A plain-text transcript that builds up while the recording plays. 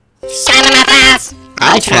Shut him up, ass!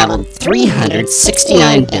 I traveled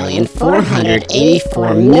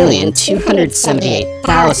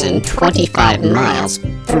 369,484,278,025 miles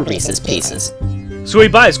for Reese's Pieces. So he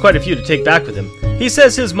buys quite a few to take back with him. He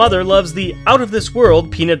says his mother loves the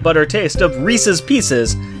out-of-this-world peanut butter taste of Reese's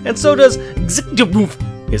Pieces, and so does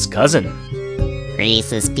his cousin.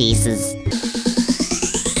 Reese's Pieces.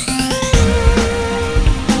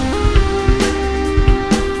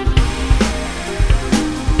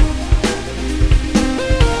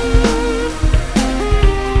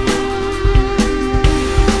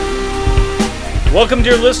 Welcome,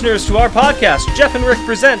 dear listeners, to our podcast. Jeff and Rick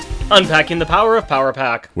present Unpacking the Power of Power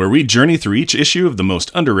Pack, where we journey through each issue of the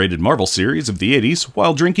most underrated Marvel series of the 80s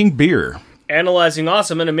while drinking beer. Analyzing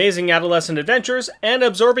awesome and amazing adolescent adventures and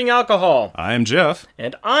absorbing alcohol. I'm Jeff.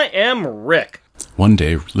 And I am Rick. One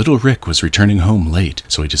day, little Rick was returning home late,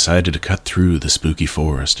 so he decided to cut through the spooky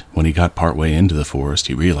forest. When he got partway into the forest,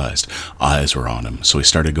 he realized eyes were on him, so he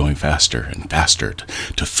started going faster and faster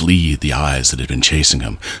to flee the eyes that had been chasing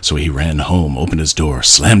him. So he ran home, opened his door,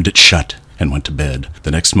 slammed it shut, and went to bed.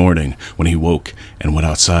 The next morning, when he woke and went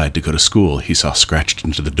outside to go to school, he saw scratched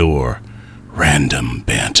into the door, Random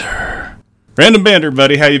Banter. Random Banter,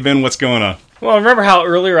 buddy. How you been? What's going on? Well, remember how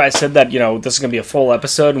earlier I said that, this is going to be a full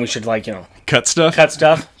episode and we should, cut stuff? Cut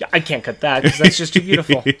stuff? Yeah, I can't cut that because that's just too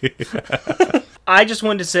beautiful. I just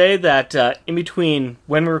wanted to say that in between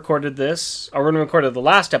when we recorded this, or when we recorded the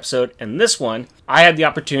last episode and this one, I had the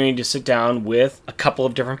opportunity to sit down with a couple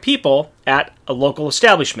of different people at a local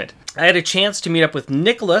establishment. I had a chance to meet up with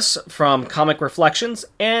Nicholas from Comic Reflections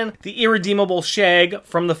and the irredeemable Shag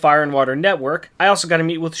from the Fire and Water Network. I also got to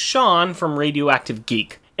meet with Sean from Radioactive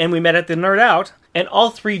Geek. And we met at the Nerd Out, and all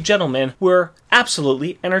three gentlemen were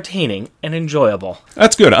absolutely entertaining and enjoyable.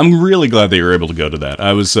 That's good. I'm really glad that you were able to go to that.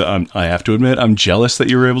 I have to admit, I'm jealous that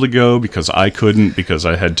you were able to go because I couldn't, because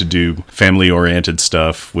I had to do family-oriented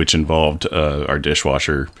stuff, which involved our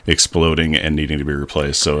dishwasher exploding and needing to be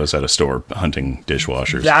replaced. So I was at a store hunting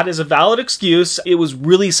dishwashers. That is a valid excuse. It was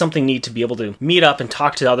really something neat to be able to meet up and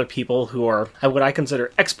talk to other people who are what I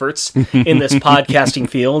consider experts in this podcasting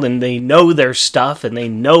field, and they know their stuff, and they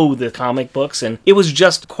know the comic books, and it was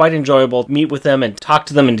just quite enjoyable to meet with them and talk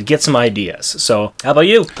to them and to get some ideas. So, how about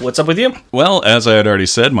you? What's up with you? Well, as I had already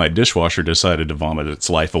said, my dishwasher decided to vomit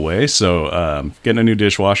its life away, so getting a new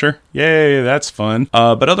dishwasher. Yay, that's fun.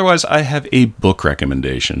 But otherwise, I have a book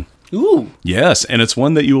recommendation. Ooh. Yes, and it's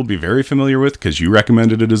one that you will be very familiar with because you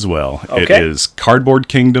recommended it as well. Okay. It is Cardboard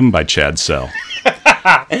Kingdom by Chad Sell.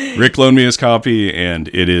 Rick loaned me his copy, and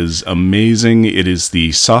it is amazing. It is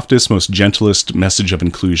the softest, most gentlest message of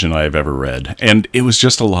inclusion I have ever read, and it was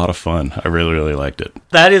just a lot of fun. I really, really liked it.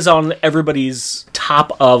 That is on everybody's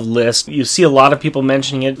top of list. You see a lot of people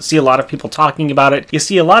mentioning it. You see a lot of people talking about it. You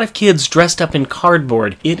see a lot of kids dressed up in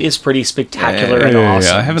cardboard. It is pretty spectacular and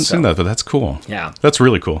awesome. Yeah, I haven't seen that, but that's cool. Yeah. That's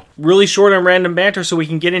really cool. Really short on random banter so we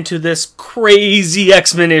can get into this crazy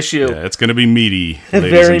X-Men issue. Yeah, it's going to be meaty,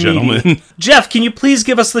 ladies Very and gentlemen. Meaty. Jeff, can you please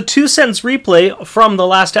give us the 2-sentence replay from the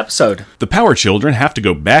last episode? The Power Children have to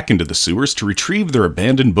go back into the sewers to retrieve their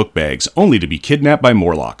abandoned book bags, only to be kidnapped by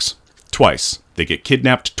Morlocks. Twice. They get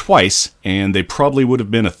kidnapped twice, and they probably would have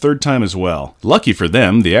been a third time as well. Lucky for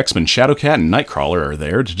them, the X-Men Shadowcat and Nightcrawler are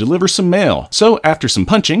there to deliver some mail. So, after some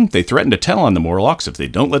punching, they threaten to tell on the Morlocks if they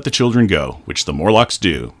don't let the children go, which the Morlocks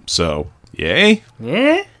do. So, yay?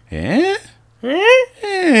 Yeah? Eh?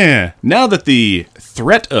 Now that the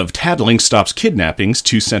threat of tattling stops kidnappings,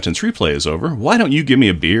 2-sentence replay is over, why don't you give me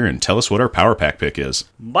a beer and tell us what our Power Pack pick is?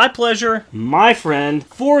 My pleasure, my friend.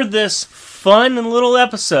 For this fun little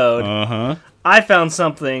episode, I found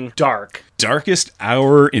something dark. Darkest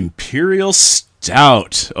Hour Imperial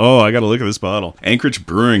Stout. Oh, I gotta look at this bottle. Anchorage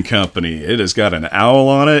Brewing Company. It has got an owl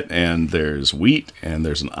on it, and there's wheat, and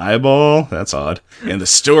there's an eyeball. That's odd. And the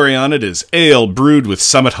story on it is ale brewed with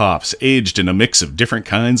Summit hops, aged in a mix of different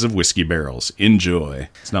kinds of whiskey barrels. Enjoy.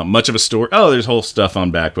 It's not much of a story. Oh, there's whole stuff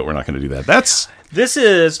on back, but we're not gonna do that. This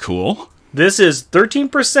is cool. This is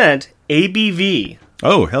 13% ABV.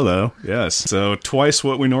 Oh, hello. Yes. So twice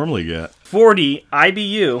what we normally get. 40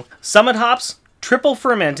 IBU. Summit hops, triple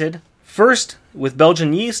fermented. First with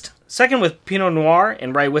Belgian yeast, second with Pinot Noir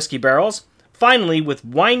and rye whiskey barrels, finally with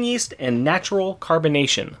wine yeast and natural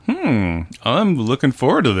carbonation. I'm looking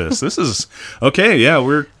forward to this. This is... Okay, yeah,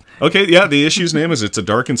 the issue's name is It's a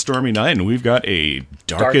Dark and Stormy Night, and we've got a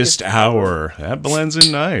Darkest Hour. That blends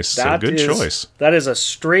in nice. So good choice. That is a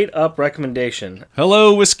straight-up recommendation.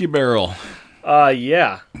 Hello, Whiskey Barrel.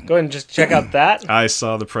 Yeah. Go ahead and just check out that. I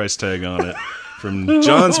saw the price tag on it from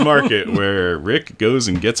John's Market, where Rick goes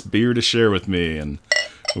and gets beer to share with me, and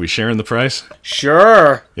Are we sharing the price?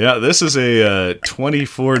 Sure. Yeah, this is a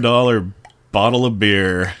 $24 bottle of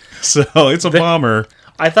beer. So it's a bomber.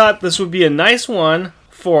 I thought this would be a nice one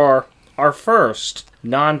for our first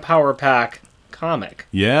non-Power Pack comic.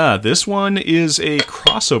 Yeah, this one is a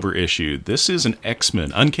crossover issue. This is an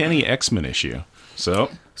X-Men, Uncanny X-Men issue.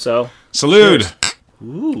 So, salute. Cheers.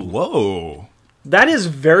 Ooh, whoa. That is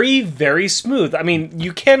very, very smooth. I mean,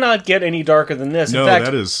 you cannot get any darker than this. No,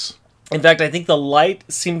 that is... In fact, I think the light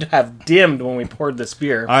seemed to have dimmed when we poured this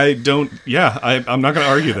beer. I'm not going to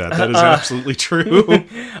argue that. That is absolutely true.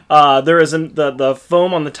 There is the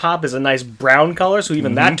foam on the top is a nice brown color, so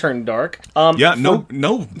even that turned dark.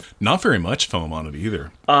 Not very much foam on it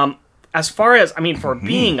either. As far as, for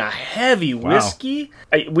being a heavy whiskey,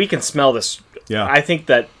 we can smell this. Yeah. I think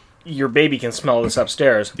that your baby can smell this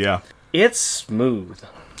upstairs. Yeah. It's smooth.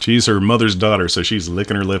 She's her mother's daughter, so she's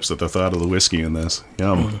licking her lips at the thought of the whiskey in this.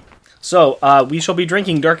 Yum. So, we shall be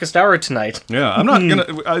drinking Darkest Hour tonight. Yeah, I'm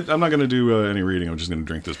not gonna do any reading. I'm just gonna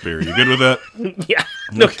drink this beer. You good with that? Yeah.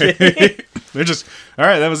 Okay. They're just all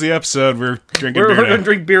right. That was the episode. We're drinking. We're gonna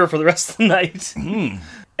drink beer for the rest of the night.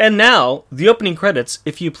 And now the opening credits,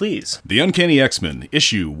 if you please. The Uncanny X-Men,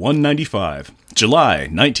 issue 195, July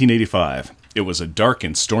 1985. It was a dark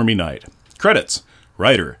and stormy night. Credits: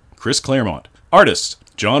 writer Chris Claremont, artists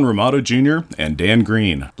John Romano Jr. and Dan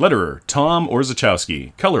Green. Letterer, Tom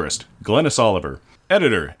Orzechowski. Colorist, Glennis Oliver.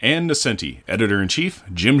 Editor, Ann Nocenti. Editor-in-Chief,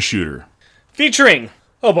 Jim Shooter. Featuring,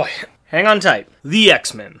 oh boy, hang on tight, the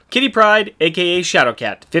X-Men. Kitty Pryde, a.k.a.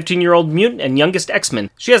 Shadowcat, 15-year-old mutant and youngest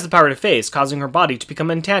X-Men. She has the power to phase, causing her body to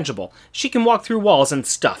become intangible. She can walk through walls and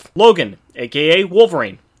stuff. Logan, a.k.a.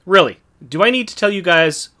 Wolverine. Really, do I need to tell you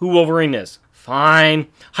guys who Wolverine is? Fine.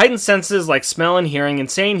 Heightened senses like smell and hearing,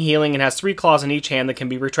 insane healing, and has 3 claws in each hand that can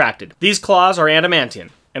be retracted. These claws are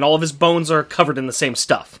adamantium, and all of his bones are covered in the same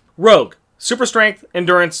stuff. Rogue. Super strength,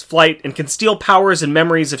 endurance, flight, and can steal powers and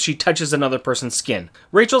memories if she touches another person's skin.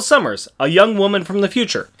 Rachel Summers, a young woman from the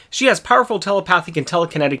future. She has powerful telepathic and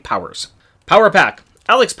telekinetic powers. Power Pack.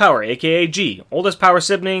 Alex Power, aka G. Oldest power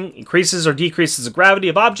sibling, increases or decreases the gravity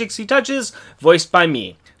of objects he touches, voiced by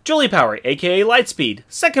me. Julie Power, aka Lightspeed,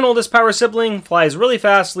 second oldest power sibling, flies really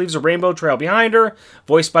fast, leaves a rainbow trail behind her,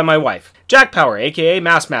 voiced by my wife. Jack Power, aka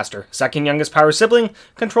Massmaster, second youngest power sibling,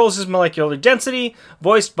 controls his molecular density,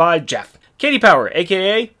 voiced by Jeff. Katie Power,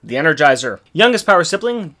 aka The Energizer, youngest power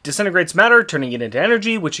sibling, disintegrates matter, turning it into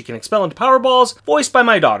energy, which he can expel into power balls, voiced by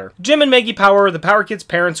my daughter. Jim and Maggie Power, the Power Kids'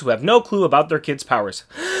 parents who have no clue about their kids' powers.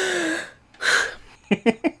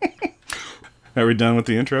 Are we done with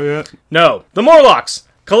the intro yet? No. The Morlocks.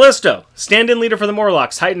 Callisto, stand-in leader for the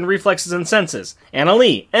Morlocks, heightened reflexes and senses. Anna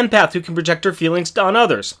Lee, empath who can project her feelings on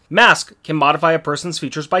others. Mask, can modify a person's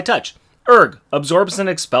features by touch. Erg, absorbs and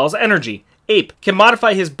expels energy. Ape, can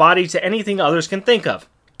modify his body to anything others can think of.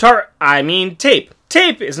 Tape.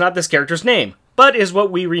 Tape is not this character's name, but is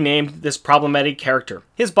what we renamed this problematic character.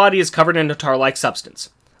 His body is covered in a tar-like substance.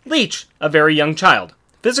 Leech, a very young child.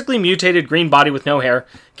 Physically mutated green body with no hair,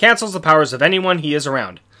 cancels the powers of anyone he is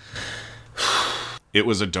around. It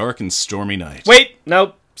was a dark and stormy night. Wait,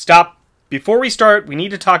 no, stop. Before we start, we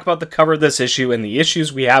need to talk about the cover of this issue and the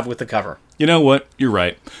issues we have with the cover. You know what? You're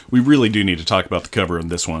right. We really do need to talk about the cover of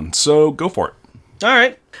this one, so go for it.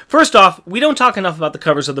 Alright. First off, we don't talk enough about the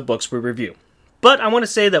covers of the books we review. But I want to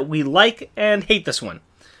say that we like and hate this one.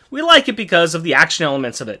 We like it because of the action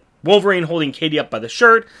elements of it. Wolverine holding Katie up by the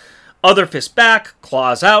shirt, other fist back,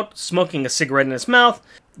 claws out, smoking a cigarette in his mouth,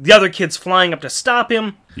 the other kids flying up to stop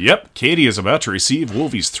him. Yep, Katie is about to receive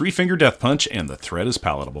Wolvie's 3-finger death punch, and the threat is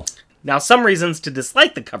palatable. Now, some reasons to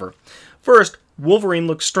dislike the cover. First, Wolverine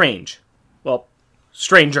looks strange. Well,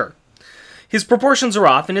 stranger. His proportions are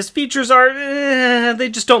off, and his features are... they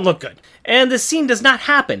just don't look good. And this scene does not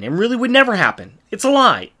happen, and really would never happen. It's a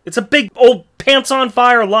lie. It's a big, old,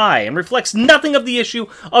 pants-on-fire lie, and reflects nothing of the issue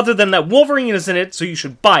other than that Wolverine is in it, so you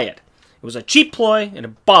should buy it. It was a cheap ploy, and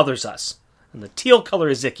it bothers us. And the teal color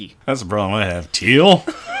is icky. That's the problem I have. Teal?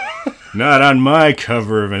 Not on my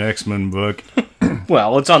cover of an X-Men book.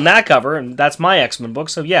 Well, it's on that cover, and that's my X-Men book,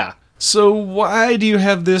 so yeah. So why do you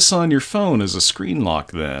have this on your phone as a screen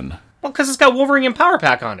lock, then? Well, because it's got Wolverine and Power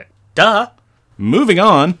Pack on it. Duh. Moving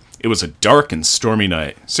on, it was a dark and stormy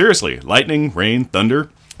night. Seriously, lightning, rain, thunder.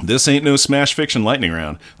 This ain't no Smash Fiction lightning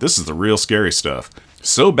round. This is the real scary stuff.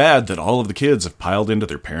 So bad that all of the kids have piled into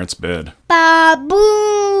their parents' bed.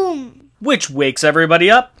 Ba-boom! Which wakes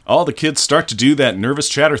everybody up. All the kids start to do that nervous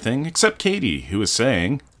chatter thing, except Katie, who is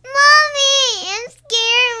saying, Mommy! I'm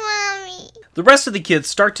scared, Mommy! The rest of the kids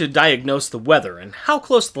start to diagnose the weather and how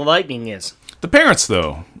close the lightning is. The parents,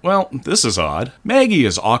 though, well, this is odd. Maggie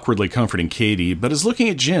is awkwardly comforting Katie, but is looking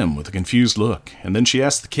at Jim with a confused look, and then she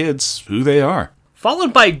asks the kids who they are.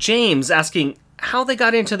 Followed by James asking how they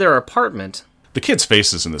got into their apartment. The kids'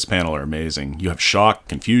 faces in this panel are amazing. You have shock,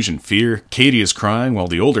 confusion, fear. Katie is crying while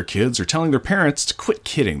the older kids are telling their parents to quit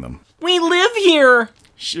kidding them. We live here!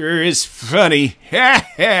 Sure is funny. Ha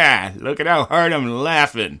ha! Look at how hard I'm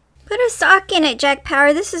laughing. Put a sock in it, Jack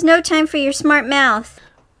Power. This is no time for your smart mouth.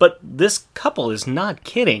 But this couple is not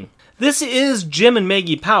kidding. This is Jim and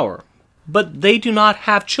Maggie Power. But they do not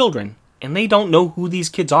have children, and they don't know who these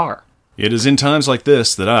kids are. It is in times like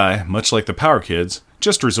this that I, much like the Power Kids,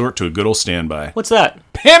 just resort to a good old standby. What's that?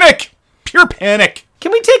 Panic! Pure panic!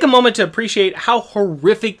 Can we take a moment to appreciate how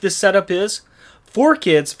horrific this setup is? 4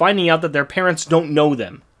 kids finding out that their parents don't know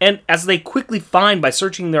them. And as they quickly find by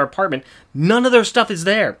searching their apartment, none of their stuff is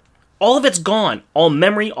there. All of it's gone. All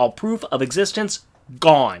memory, all proof of existence,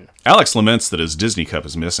 gone. Alex laments that his Disney cup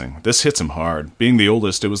is missing. This hits him hard. Being the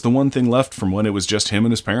oldest, it was the one thing left from when it was just him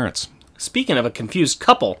and his parents. Speaking of a confused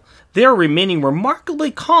couple, they are remaining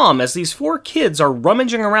remarkably calm as these 4 kids are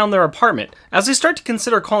rummaging around their apartment. As they start to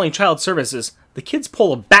consider calling child services, the kids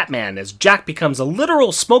pull a Batman as Jack becomes a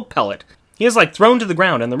literal smoke pellet. He is like thrown to the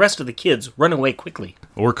ground and the rest of the kids run away quickly.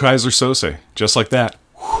 Or Kaiser Sose. Just like that.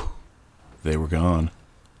 Whew. They were gone.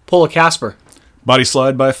 Pull a Casper. Body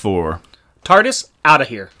slide by 4. TARDIS, out of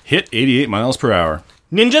here. Hit 88 miles per hour.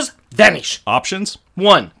 Ninjas, vanish. Options?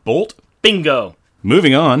 1. Bolt. Bingo.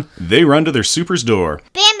 Moving on, they run to their super's door.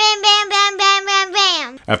 Bam, bam, bam, bam, bam, bam,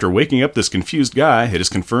 bam. After waking up this confused guy, it is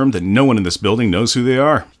confirmed that no one in this building knows who they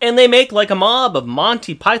are. And they make like a mob of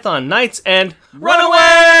Monty Python knights and Run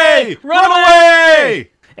away! Run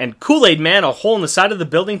away! And Kool-Aid Man a hole in the side of the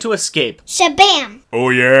building to escape. Shabam. Oh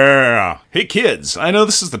yeah! Hey kids, I know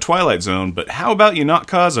this is the Twilight Zone, but how about you not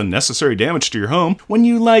cause unnecessary damage to your home when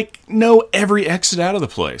you, know every exit out of the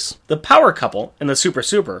place? The power couple and the super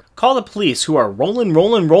call the police who are rolling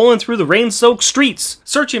through the rain-soaked streets,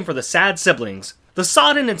 searching for the sad siblings. The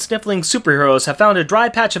sodden and sniffling superheroes have found a dry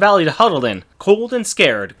patch of alley to huddle in, cold and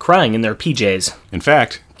scared, crying in their PJs. In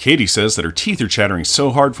fact, Katie says that her teeth are chattering so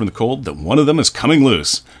hard from the cold that one of them is coming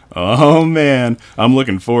loose. Oh man, I'm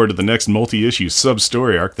looking forward to the next multi-issue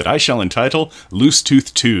sub-story arc that I shall entitle Loose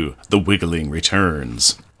Tooth 2, The Wiggling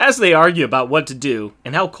Returns. As they argue about what to do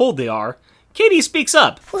and how cold they are, Katie speaks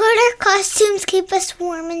up. Would our costumes keep us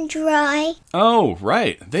warm and dry? Oh,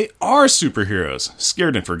 right, they are superheroes.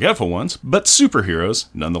 Scared and forgetful ones, but superheroes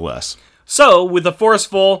nonetheless. So, with a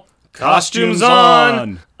forceful costumes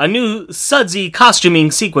on, a new sudsy costuming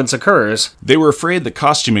sequence occurs. They were afraid that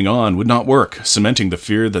costuming on would not work, cementing the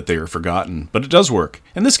fear that they are forgotten. But it does work,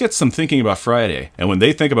 and this gets them thinking about Friday. And when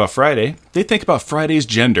they think about Friday, they think about Friday's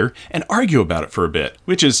gender and argue about it for a bit,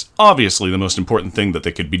 which is obviously the most important thing that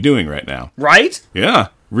they could be doing right now. Right? Yeah.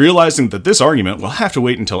 Realizing that this argument will have to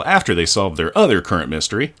wait until after they solve their other current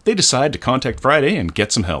mystery, they decide to contact Friday and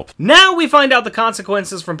get some help. Now we find out the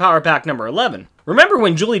consequences from Power Pack number 11. Remember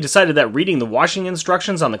when Julie decided that reading the washing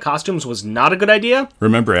instructions on the costumes was not a good idea?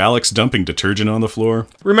 Remember Alex dumping detergent on the floor?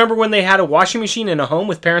 Remember when they had a washing machine in a home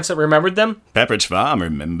with parents that remembered them? Pepperidge Farm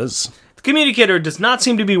remembers. The communicator does not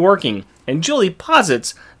seem to be working, and Julie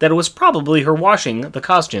posits that it was probably her washing the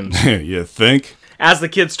costumes. You think? As the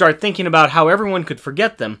kids start thinking about how everyone could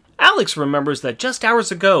forget them, Alex remembers that just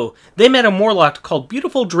hours ago, they met a Morlock called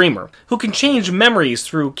Beautiful Dreamer, who can change memories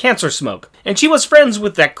through cancer smoke. And she was friends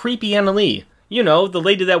with that creepy Anna Lee. You know, the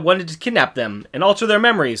lady that wanted to kidnap them and alter their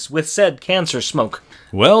memories with said cancer smoke.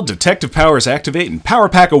 Well, detective powers activate and power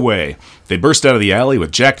pack away. They burst out of the alley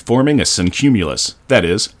with Jack forming a Syncumulus. That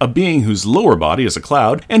is, a being whose lower body is a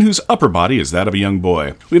cloud and whose upper body is that of a young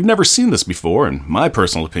boy. We've never seen this before, and my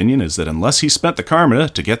personal opinion is that unless he spent the karma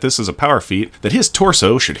to get this as a power feat, that his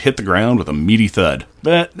torso should hit the ground with a meaty thud.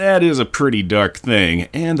 But that is a pretty dark thing,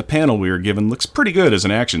 and the panel we were given looks pretty good as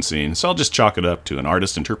an action scene, so I'll just chalk it up to an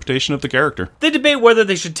artist's interpretation of the character. They debate whether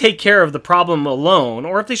they should take care of the problem alone,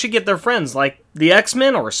 or if they should get their friends like the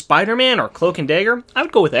X-Men or Spider-Man or Cloak and Dagger. I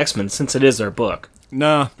would go with X-Men since it is their book.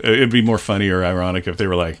 Nah, it'd be more funny or ironic if they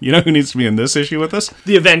were like, you know who needs to be in this issue with us?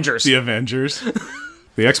 The Avengers. The Avengers.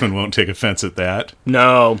 The X-Men won't take offense at that.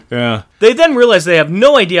 No. Yeah. They then realize they have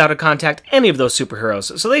no idea how to contact any of those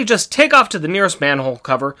superheroes, so they just take off to the nearest manhole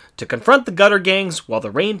cover to confront the gutter gangs while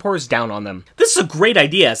the rain pours down on them. This is a great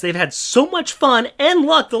idea, as they've had so much fun and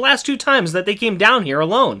luck the last 2 times that they came down here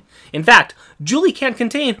alone. In fact, Julie can't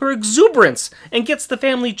contain her exuberance and gets the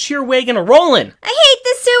family cheer wagon a-rollin'. I hate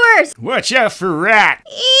the sewers! Watch out for rat!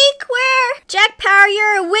 Equare! Jack Power,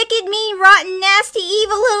 you're a wicked, mean, rotten, nasty,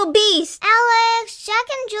 evil little beast! Alex, shut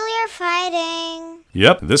Jack and Julie are fighting.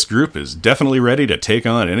 Yep, this group is definitely ready to take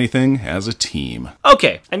on anything as a team.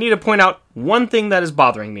 Okay, I need to point out one thing that is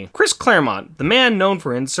bothering me. Chris Claremont, the man known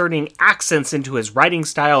for inserting accents into his writing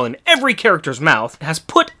style in every character's mouth, has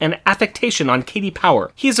put an affectation on Katie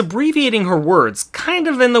Power. He is abbreviating her words, kind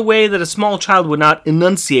of in the way that a small child would not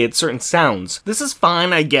enunciate certain sounds. This is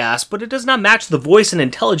fine, I guess, but it does not match the voice and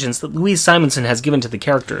intelligence that Louise Simonson has given to the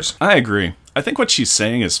characters. I agree. I think what she's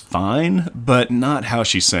saying is fine, but not how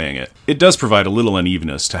she's saying it. It does provide a little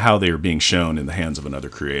unevenness to how they are being shown in the hands of another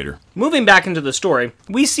creator. Moving back into the story,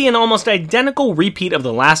 we see an almost identical repeat of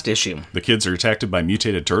the last issue. The kids are attacked by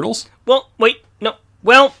mutated turtles?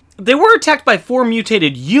 Well, they were attacked by 4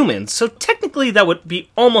 mutated humans, so technically that would be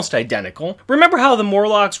almost identical. Remember how the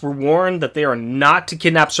Morlocks were warned that they are not to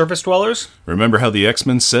kidnap surface dwellers? Remember how the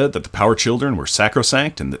X-Men said that the Power Children were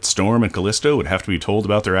sacrosanct and that Storm and Callisto would have to be told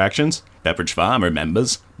about their actions? Pepperidge Farm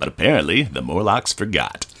remembers, but apparently the Morlocks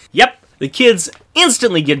forgot. Yep, the kids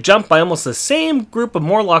instantly get jumped by almost the same group of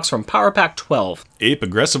Morlocks from Power Pack 12. Ape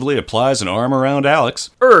aggressively applies an arm around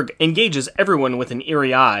Alex. Erg engages everyone with an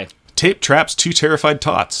eerie eye. Tape traps 2 terrified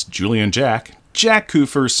tots, Julie and Jack. Jack, who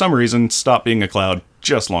for some reason stopped being a cloud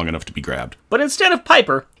just long enough to be grabbed. But instead of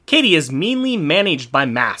Piper, Katie is meanly managed by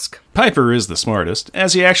Mask. Piper is the smartest,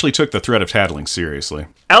 as he actually took the threat of tattling seriously.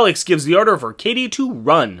 Alex gives the order for Katie to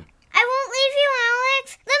run. I won't leave you,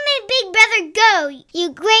 Alex. Let my big brother go,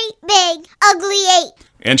 you great big ugly ape.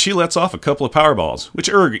 And she lets off a couple of powerballs, which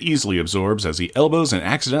Erg easily absorbs as he elbows and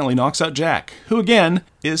accidentally knocks out Jack, who again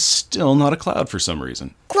is still not a cloud for some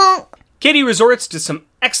reason. Clonk. Katie resorts to some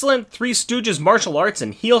excellent Three Stooges martial arts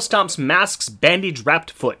and heel stomps Mask's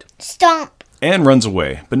bandage-wrapped foot. Stomp. And runs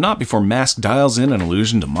away, but not before Mask dials in an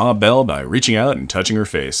allusion to Ma Bell by reaching out and touching her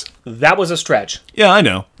face. That was a stretch. Yeah, I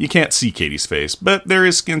know. You can't see Katie's face, but there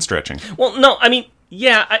is skin stretching. Well, no, I mean,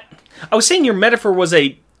 yeah, I was saying your metaphor was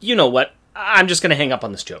a, you know what, I'm just going to hang up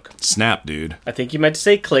on this joke. Snap, dude. I think you meant to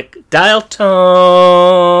say click, dial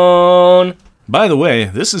tone. By the way,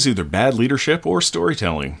 this is either bad leadership or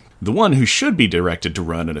storytelling. The one who should be directed to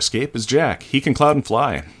run and escape is Jack. He can cloud and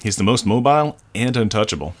fly. He's the most mobile and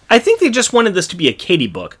untouchable. I think they just wanted this to be a Katie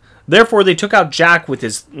book. Therefore, they took out Jack with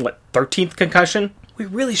his, 13th concussion? We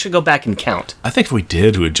really should go back and count. I think if we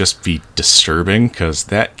did, it would just be disturbing, because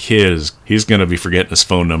that kid, he's going to be forgetting his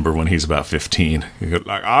phone number when he's about 15.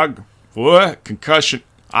 What? Concussion?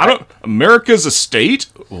 America's a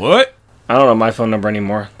state? What? I don't know my phone number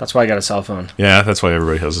anymore. That's why I got a cell phone. Yeah, that's why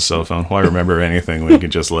everybody has a cell phone. Why remember anything when you can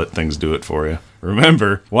just let things do it for you?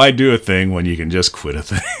 Remember, why do a thing when you can just quit a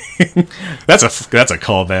thing? That's a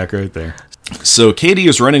callback right there. So Katie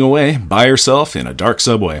is running away by herself in a dark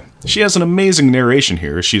subway. She has an amazing narration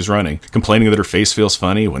here as she's running, complaining that her face feels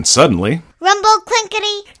funny when suddenly... Rumble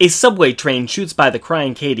clinkety. A subway train shoots by the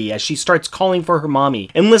crying Katie as she starts calling for her mommy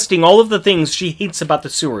and listing all of the things she hates about the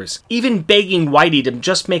sewers, even begging Whitey to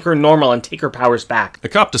just make her normal and take her powers back. A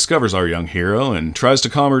cop discovers our young hero and tries to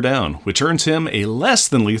calm her down, which earns him a less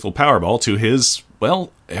than lethal Powerball to his,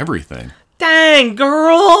 well, everything. Dang,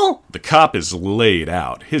 girl! The cop is laid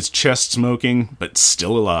out, his chest smoking, but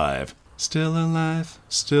still alive. Still alive,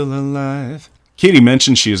 still alive. Katie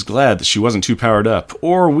mentions she is glad that she wasn't too powered up,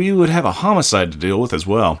 or we would have a homicide to deal with as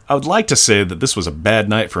well. I would like to say that this was a bad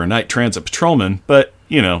night for a night transit patrolman, but,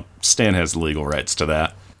 Stan has the legal rights to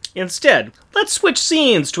that. Instead, let's switch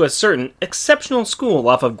scenes to a certain exceptional school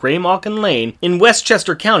off of Graymalkin Lane in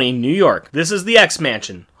Westchester County, New York. This is the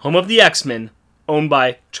X-Mansion, home of the X-Men, owned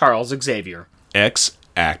by Charles Xavier.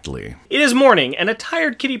 Exactly. It is morning, and a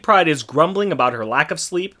tired Kitty Pryde is grumbling about her lack of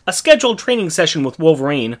sleep, a scheduled training session with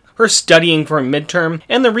Wolverine, her studying for a midterm,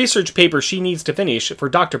 and the research paper she needs to finish for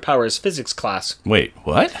Dr. Power's physics class. Wait,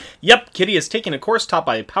 what? Yep, Kitty is taking a course taught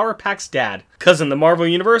by Power Pack's dad. 'Cause in the Marvel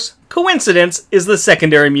Universe, coincidence is the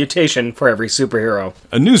secondary mutation for every superhero.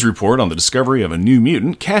 A news report on the discovery of a new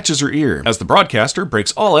mutant catches her ear, as the broadcaster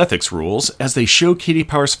breaks all ethics rules as they show Katie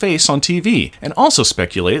Power's face on TV, and also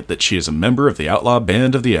speculate that she is a member of the outlaw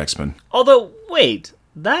band of the X-Men. Although, wait,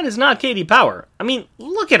 that is not Katie Power. I mean,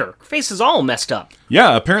 look at her. Her face is all messed up.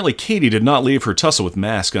 Yeah, apparently Katie did not leave her tussle with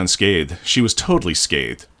Mask unscathed. She was totally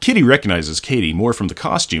scathed. Kitty recognizes Katie more from the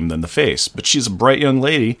costume than the face, but she's a bright young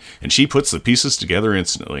lady, and she puts the pieces together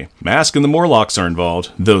instantly. Mask and the Morlocks are involved,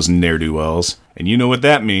 those ne'er-do-wells. And you know what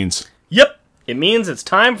that means. Yep, It means it's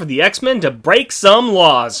time for the X-Men to break some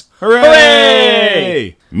laws.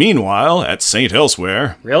 Hooray! Meanwhile, at St.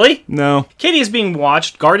 Elsewhere... Really? No. Katie is being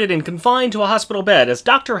watched, guarded, and confined to a hospital bed as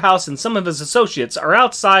Dr. House and some of his associates are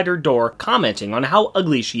outside her door commenting on how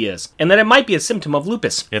ugly she is, and that it might be a symptom of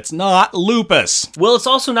lupus. It's not lupus. Well, it's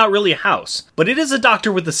also not really a house, but it is a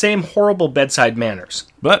doctor with the same horrible bedside manners.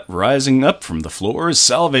 But rising up from the floor is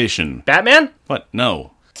salvation. Batman? What?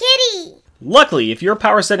 No. Kitty! Luckily, if your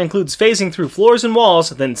power set includes phasing through floors and walls,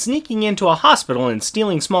 then sneaking into a hospital and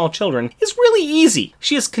stealing small children is really easy.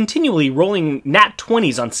 She is continually rolling nat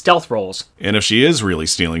 20s on stealth rolls. And if she is really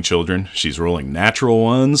stealing children, she's rolling natural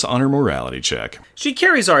ones on her morality check. She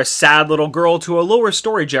carries our sad little girl to a lower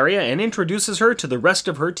storage area and introduces her to the rest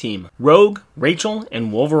of her team. Rogue, Rachel,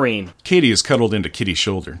 and Wolverine. Katie is cuddled into Kitty's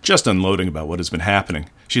shoulder, just unloading about what has been happening.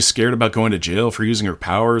 She's scared about going to jail for using her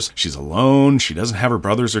powers. She's alone. She doesn't have her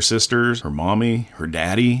brothers or sisters, her mommy, her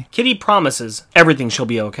daddy. Kitty promises everything shall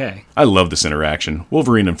be okay. I love this interaction.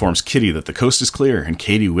 Wolverine informs Kitty that the coast is clear, and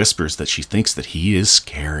Katie whispers that she thinks that he is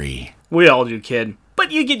scary. We all do, kid,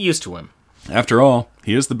 but you get used to him. After all,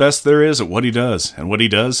 he is the best there is at what he does, and what he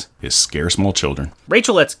does is scare small children.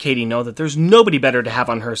 Rachel lets Katie know that there's nobody better to have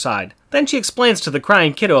on her side. Then she explains to the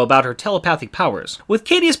crying kiddo about her telepathic powers. With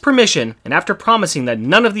Katie's permission, and after promising that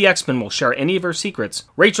none of the X-Men will share any of her secrets,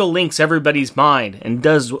 Rachel links everybody's mind and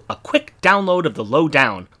does a quick download of the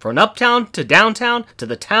lowdown. From uptown to downtown to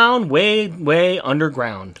the town way, way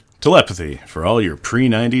underground. Telepathy for all your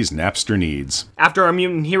pre-90s Napster needs. After our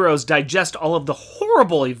mutant heroes digest all of the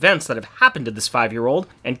horrible events that have happened to this 5-year-old,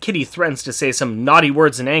 and Kitty threatens to say some naughty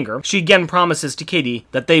words in anger, she again promises to Katie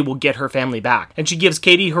that they will get her family back, and she gives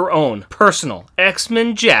Katie her own personal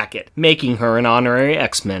X-Men jacket, making her an honorary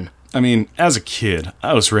X-Men. I mean, as a kid,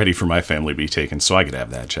 I was ready for my family to be taken so I could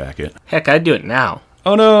have that jacket. Heck, I'd do it now.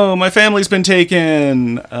 Oh no, my family's been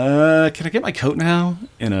taken! Can I get my coat now?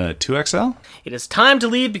 In a 2XL? It is time to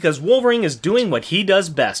leave because Wolverine is doing what he does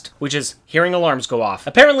best, which is hearing alarms go off.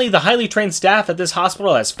 Apparently, the highly trained staff at this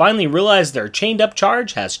hospital has finally realized their chained-up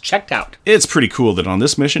charge has checked out. It's pretty cool that on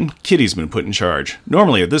this mission, Kitty's been put in charge.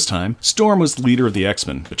 Normally at this time, Storm was the leader of the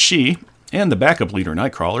X-Men, but she, and the backup leader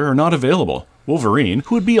Nightcrawler, are not available. Wolverine,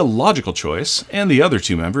 who would be a logical choice, and the other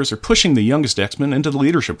two members are pushing the youngest X-Men into the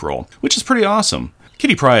leadership role, which is pretty awesome.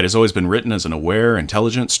 Kitty Pryde has always been written as an aware,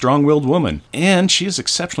 intelligent, strong-willed woman, and she is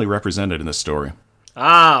exceptionally represented in this story.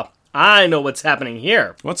 Ah, I know what's happening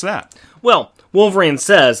here. What's that? Well, Wolverine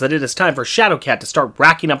says that it is time for Shadowcat to start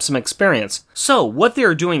racking up some experience. So, what they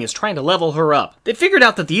are doing is trying to level her up. They figured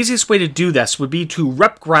out that the easiest way to do this would be to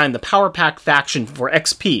rep grind the Power Pack faction for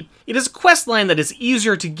XP. It is a quest line that is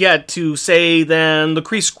easier to get to, say, than the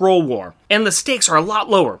Kree Skrull War, and the stakes are a lot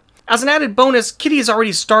lower. As an added bonus, Kitty has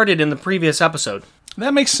already started in the previous episode.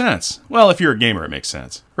 That makes sense. Well, if you're a gamer, it makes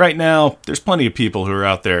sense. Right now, there's plenty of people who are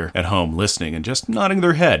out there at home listening and just nodding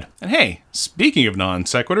their head. And hey, speaking of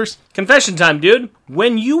non-sequiturs... Confession time, dude.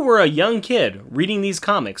 When you were a young kid reading these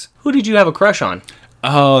comics, who did you have a crush on?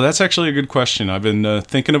 Oh, that's actually a good question. I've been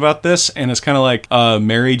thinking about this, and it's kind of like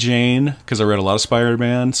Mary Jane, because I read a lot of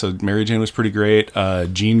Spider-Man, so Mary Jane was pretty great.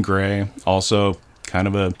 Jean Grey, also... kind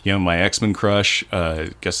of a, my X-Men crush.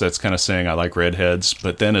 Guess that's kind of saying I like redheads.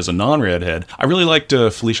 But then as a non-redhead, I really liked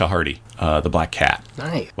Felicia Hardy, the Black Cat.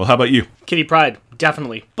 Nice. Well, how about you? Kitty Pryde,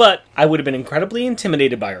 definitely. But I would have been incredibly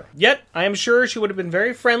intimidated by her. Yet, I am sure she would have been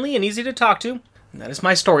very friendly and easy to talk to. And that is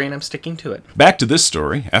my story, and I'm sticking to it. Back to this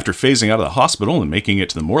story. After phasing out of the hospital and making it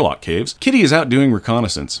to the Morlock Caves, Kitty is out doing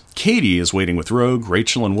reconnaissance. Katie is waiting with Rogue,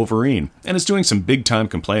 Rachel, and Wolverine, and is doing some big-time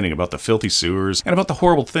complaining about the filthy sewers and about the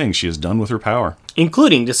horrible things she has done with her power.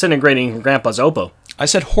 Including disintegrating her grandpa's Oppo. I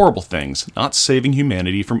said horrible things, not saving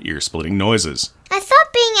humanity from ear-splitting noises. I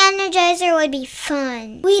thought being Energizer would be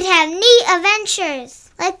fun. We'd have neat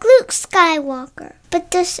adventures, like Luke Skywalker.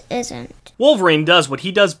 But this isn't. Wolverine does what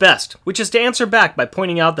he does best, which is to answer back by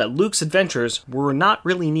pointing out that Luke's adventures were not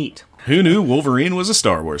really neat. Who knew Wolverine was a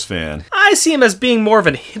Star Wars fan? I see him as being more of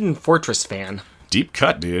a Hidden Fortress fan. Deep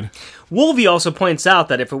cut, dude. Wolvie also points out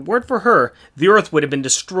that if it weren't for her, the Earth would have been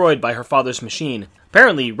destroyed by her father's machine.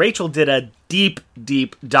 Apparently, Rachel did a deep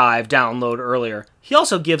dive download earlier. He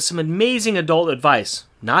also gives some amazing adult advice,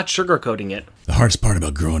 not sugarcoating it. The hardest part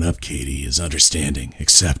about growing up, Katie, is understanding,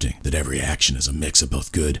 accepting that every action is a mix of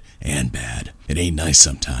both good and bad. It ain't nice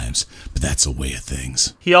sometimes, but that's the way of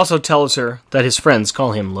things. He also tells her that his friends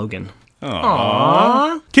call him Logan.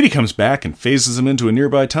 Aww. Kitty comes back and phases him into a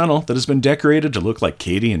nearby tunnel that has been decorated to look like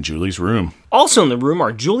Katie and Julie's room. Also in the room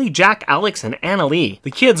are Julie, Jack, Alex, and Anna Lee.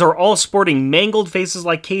 The kids are all sporting mangled faces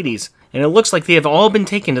like Katie's, and it looks like they have all been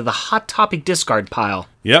taken to the Hot Topic discard pile.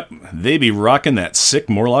 Yep, they be rocking that sick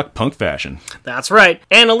Morlock punk fashion. That's right.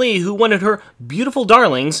 Anna Lee, who wanted her beautiful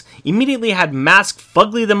darlings, immediately had Mask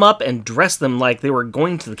fugly them up and dress them like they were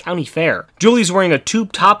going to the county fair. Julie's wearing a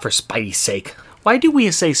tube top for Spidey's sake. Why do we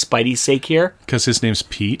say Spidey's sake here? Because his name's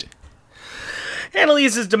Pete.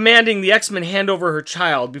 Annalise is demanding the X-Men hand over her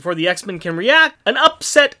child. Before the X-Men can react, an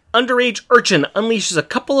upset underage urchin unleashes a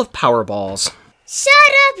couple of power balls. Shut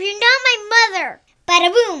up, you're not my mother.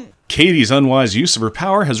 Bada boom. Katie's unwise use of her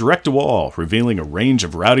power has wrecked a wall, revealing a range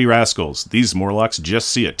of rowdy rascals. These Morlocks just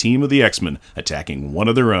see a team of the X-Men attacking one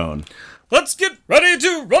of their own. Let's get ready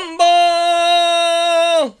to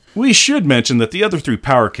rumble! We should mention that the other three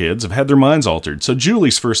Power Kids have had their minds altered, so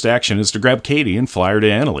Julie's first action is to grab Katie and fly her to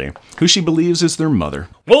Annalee, who she believes is their mother.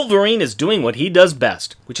 Wolverine is doing what he does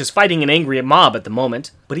best, which is fighting an angry mob at the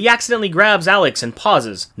moment, but he accidentally grabs Alex and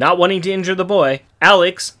pauses, not wanting to injure the boy.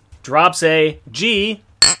 Alex drops a G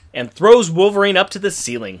and throws Wolverine up to the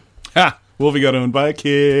ceiling. Ha! Wolvie got owned by a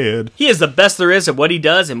kid. He is the best there is at what he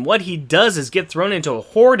does, and what he does is get thrown into a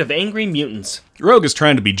horde of angry mutants. Rogue is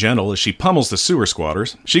trying to be gentle as she pummels the sewer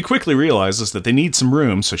squatters. She quickly realizes that they need some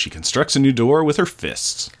room, so she constructs a new door with her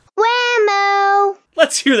fists. Whammo.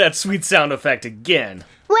 Let's hear that sweet sound effect again.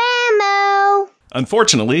 Whammo.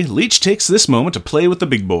 Unfortunately, Leech takes this moment to play with the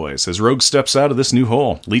big boys. As Rogue steps out of this new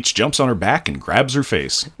hole, Leech jumps on her back and grabs her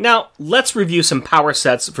face. Now, let's review some power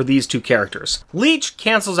sets for these two characters. Leech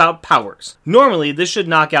cancels out powers. Normally, this should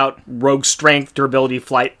knock out Rogue's strength, durability,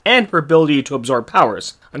 flight, and her ability to absorb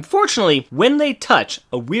powers. Unfortunately, when they touch,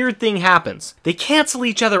 a weird thing happens. They cancel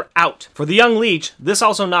each other out. For the young Leech, this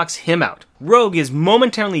also knocks him out. Rogue is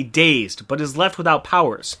momentarily dazed, but is left without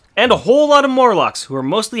powers. And a whole lot of Morlocks, who are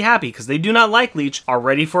mostly happy because they do not like Leech, are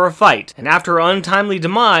ready for a fight. And after her untimely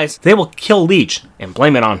demise, they will kill Leech and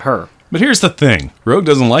blame it on her. But here's the thing. Rogue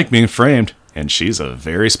doesn't like being framed, and she's a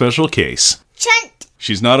very special case. Chunt.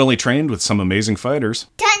 She's not only trained with some amazing fighters,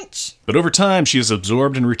 Tunch. but over time she has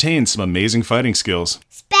absorbed and retained some amazing fighting skills.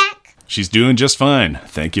 Spack. She's doing just fine.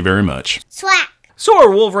 Thank you very much. Swack. So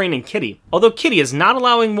are Wolverine and Kitty, although Kitty is not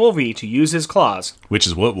allowing Wolvie to use his claws. Which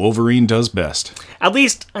is what Wolverine does best. At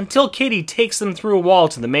least until Katie takes them through a wall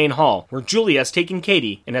to the main hall, where Julie has taken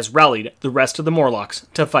Katie and has rallied the rest of the Morlocks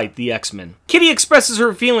to fight the X-Men. Kitty expresses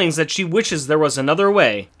her feelings that she wishes there was another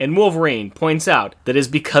way, and Wolverine points out that it is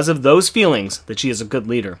because of those feelings that she is a good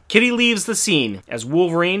leader. Kitty leaves the scene as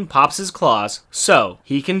Wolverine pops his claws so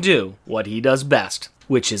he can do what he does best,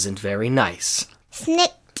 which isn't very nice.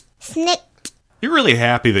 Snicked. Snicked. You're really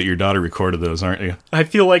happy that your daughter recorded those, aren't you? I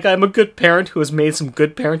feel like I'm a good parent who has made some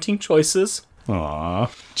good parenting choices. Aww.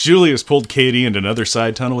 Julie has pulled Katie into another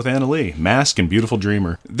side tunnel with Anna Lee, Mask, and Beautiful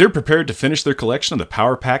Dreamer. They're prepared to finish their collection of the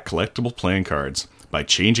Power Pack collectible playing cards by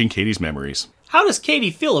changing Katie's memories. How does Katie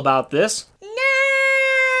feel about this? No.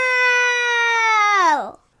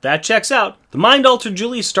 That checks out. The mind-altered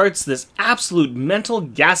Julie starts this absolute mental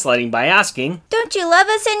gaslighting by asking, Don't you love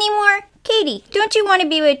us anymore? Katie, don't you want to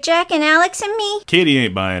be with Jack and Alex and me? Katie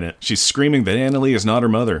ain't buying it. She's screaming that Anna Lee is not her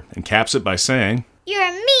mother, and caps it by saying, You're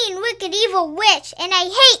a mean, wicked, evil witch, and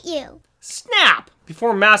I hate you. snap!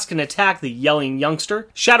 Before Mask can attack the yelling youngster,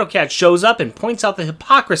 Shadowcat shows up and points out the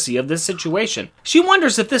hypocrisy of this situation. She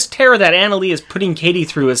wonders if this terror that Anna Lee is putting Katie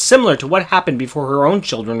through is similar to what happened before her own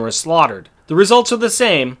children were slaughtered. The results are the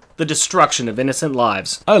same, the destruction of innocent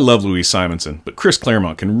lives. I love Louise Simonson, but Chris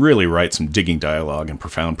Claremont can really write some digging dialogue and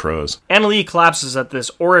profound prose. Anna Lee collapses at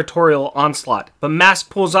this oratorial onslaught, but Mask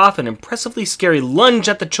pulls off an impressively scary lunge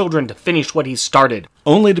at the children to finish what he started.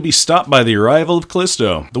 Only to be stopped by the arrival of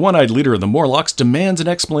Callisto. The one-eyed leader of the Morlocks demands an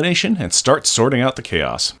explanation and starts sorting out the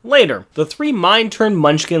chaos. Later, the three mind-turned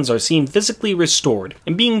munchkins are seen physically restored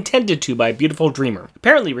and being tended to by a Beautiful Dreamer,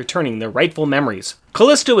 apparently returning their rightful memories.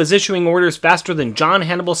 Callisto is issuing orders faster than John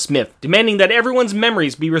Hannibal Smith, demanding that everyone's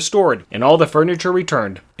memories be restored and all the furniture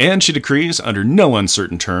returned. And she decrees, under no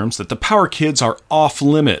uncertain terms, that the Power Kids are off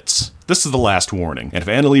limits. This is the last warning, and if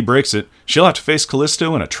Anna Lee breaks it, she'll have to face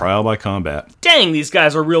Callisto in a trial by combat. Dang, these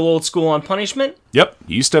guys are real old school on punishment. Yep,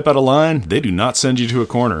 you step out of line, they do not send you to a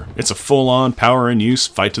corner. It's a full-on, power-in-use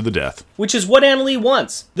fight to the death. Which is what Anna Lee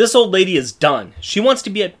wants. This old lady is done. She wants to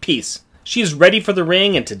be at peace. She is ready for the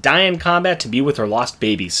ring and to die in combat to be with her lost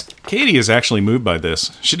babies. Katie is actually moved by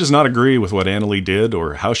this. She does not agree with what Anna Lee did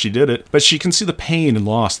or how she did it, but she can see the pain and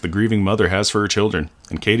loss the grieving mother has for her children.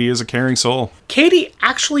 And Katie is a caring soul. Katie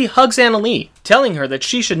actually hugs Anna Lee, telling her that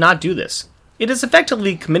she should not do this. It is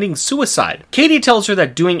effectively committing suicide. Katie tells her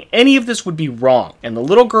that doing any of this would be wrong, and the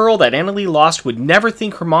little girl that Anna Lee lost would never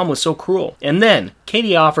think her mom was so cruel. And then,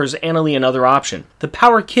 Katie offers Anna Lee another option. The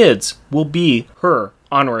Power Kids will be her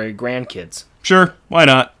honorary grandkids. Sure, why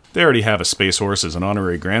not? They already have a space horse as an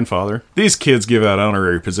honorary grandfather. These kids give out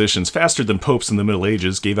honorary positions faster than popes in the Middle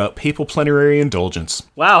Ages gave out papal plenary indulgence.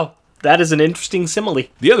 Wow, that is an interesting simile.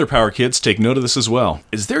 The other Power Kids take note of this as well.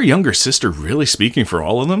 Is their younger sister really speaking for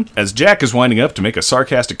all of them? As Jack is winding up to make a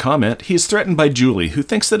sarcastic comment, he is threatened by Julie, who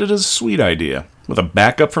thinks that it is a sweet idea, with a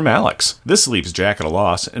backup from Alex. This leaves Jack at a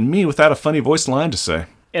loss, and me without a funny voiced line to say.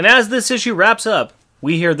 And as this issue wraps up,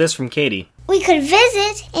 we hear this from Katie. We could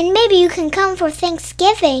visit, and maybe you can come for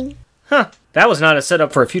Thanksgiving. Huh, that was not a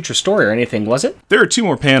setup for a future story or anything, was it? There are 2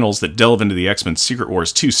 more panels that delve into the X-Men Secret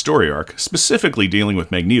Wars 2 story arc, specifically dealing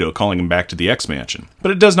with Magneto calling him back to the X-Mansion.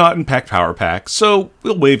 But it does not impact Power Pack, so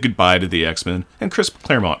we'll wave goodbye to the X-Men and Chris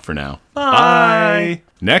Claremont for now. Bye!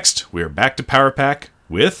 Next, we are back to Power Pack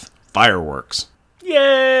with Fireworks.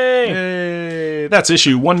 Yay! Yay! That's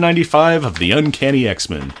issue 195 of the Uncanny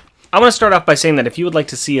X-Men. I want to start off by saying that if you would like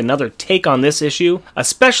to see another take on this issue,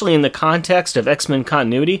 especially in the context of X-Men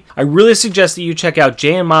continuity, I really suggest that you check out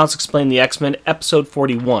Jay and Miles Explain the X-Men episode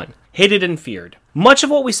 41, Hated and Feared. Much of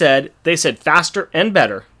what we said, they said faster and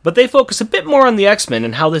better, but they focus a bit more on the X-Men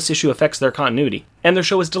and how this issue affects their continuity. And their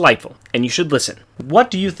show is delightful, and you should listen. What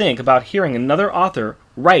do you think about hearing another author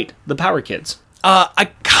write the Power Kids? I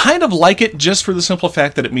kind of like it just for the simple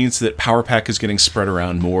fact that it means that Power Pack is getting spread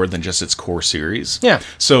around more than just its core series. Yeah.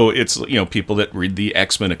 So it's, people that read the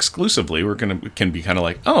X-Men exclusively can be kind of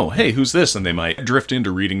like, oh, hey, who's this? And they might drift into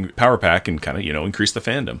reading Power Pack and kind of, increase the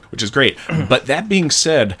fandom, which is great. But that being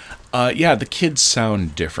said, the kids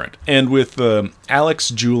sound different. And with Alex,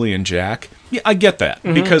 Julie, and Jack, yeah, I get that.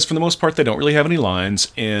 Because for the most part, they don't really have any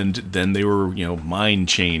lines. And then they were, mind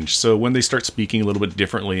changed. So when they start speaking a little bit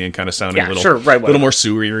differently and kind of sounding a little more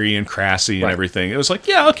sewery and crassy and everything, it was like,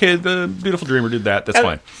 yeah, okay, the Beautiful Dreamer did that. That's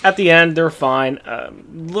fine. At the end, they're fine. A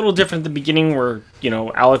little different at the beginning where,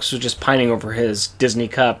 Alex was just pining over his Disney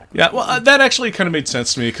cup. Yeah, well, that actually kind of made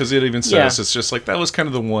sense to me because it even says it's just like, that was kind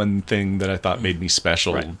of the one thing that I thought made me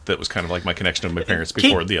special. Right. That was kind of like my connection to my parents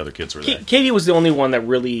before the other kids were there. Katie was the only one that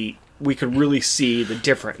we could really see the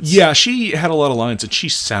difference. Yeah, she had a lot of lines and she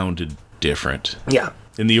sounded different. Yeah.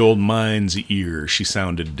 In the old mind's ear, she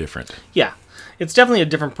sounded different. Yeah. It's definitely a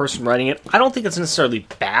different person writing it. I don't think it's necessarily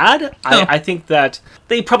bad. No. I think that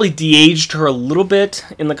they probably de-aged her a little bit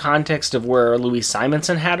in the context of where Louise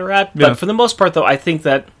Simonson had her at. But for the most part, though, I think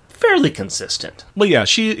that fairly consistent. Well, yeah,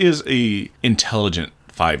 she is a intelligent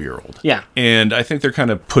 5-year-old. Yeah. And I think they're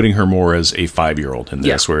kind of putting her more as a 5-year-old in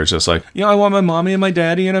this, where it's just like, I want my mommy and my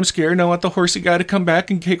daddy, and I'm scared, and I want the horsey guy to come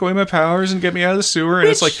back and take away my powers and get me out of the sewer. And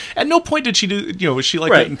it's like, at no point did she do, was she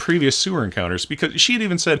like that in previous sewer encounters? Because she had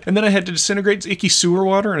even said, and then I had to disintegrate icky sewer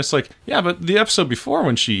water, and it's like, yeah, but the episode before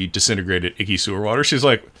when she disintegrated icky sewer water, she's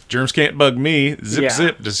like, germs can't bug me,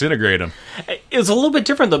 zip, disintegrate them. It's a little bit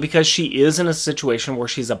different, though, because she is in a situation where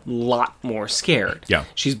she's a lot more scared. Yeah.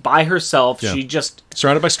 She's by herself. Yeah. She just...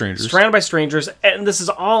 Surrounded by strangers. And this is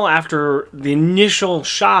all after the initial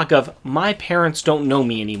shock of, my parents don't know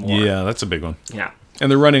me anymore. Yeah, that's a big one. Yeah. And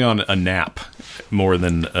they're running on a nap more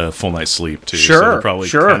than a full night's sleep, too. Sure, so they're probably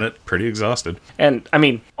kind of pretty exhausted. And, I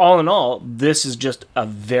mean, all in all, this is just a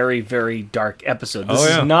very, very dark episode. This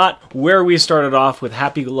is not where we started off with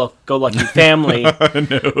happy-go-lucky family.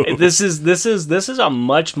 No. This is a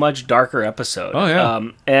much, much darker episode. Oh, yeah.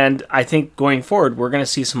 And I think going forward, we're going to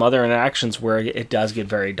see some other interactions where it does get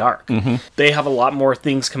very dark. Mm-hmm. They have a lot more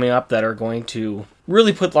things coming up that are going to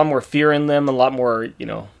really put a lot more fear in them, a lot more,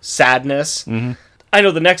 sadness. Mm-hmm. I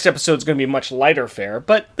know the next episode is going to be much lighter fare,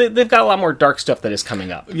 but they've got a lot more dark stuff that is coming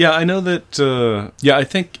up. Yeah, I know that, I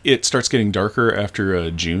think it starts getting darker after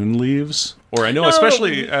June leaves. Or I know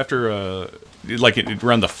especially after...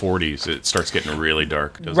 around the 40s, it starts getting really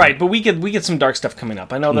dark, doesn't it? But we get some dark stuff coming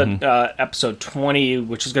up. I know that episode 20,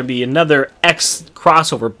 which is going to be another X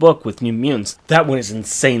crossover book with New Mutants, that one is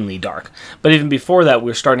insanely dark. But even before that,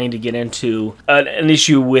 we're starting to get into an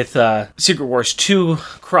issue with Secret Wars 2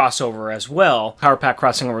 crossover as well. Power Pack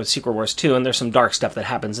crossing over with Secret Wars 2, and there's some dark stuff that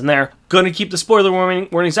happens in there. Going to keep the spoiler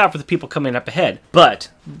warnings out for the people coming up ahead, but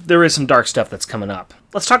there is some dark stuff that's coming up.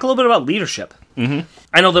 Let's talk a little bit about leadership. Mm-hmm.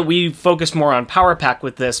 I know that we focused more on Power Pack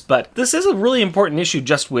with this, but this is a really important issue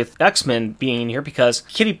just with X-Men being in here because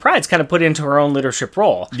Kitty Pryde's kind of put into her own leadership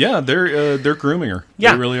role. Yeah, they're grooming her.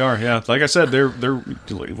 Yeah. They really are. Yeah, like I said,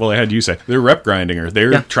 I had you say they're rep grinding her.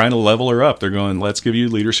 They're trying to level her up. They're going, let's give you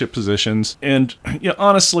leadership positions. And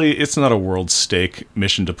honestly, it's not a world stake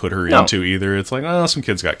mission to put her into either. It's like, some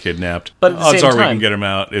kids got kidnapped. But at the odds same are time, we can get them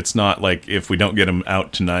out. It's not like if we don't get them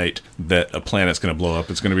out tonight that a planet's going to blow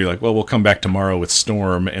follow-up. It's going to be like, well, we'll come back tomorrow with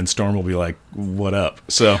Storm, and Storm will be like, what up?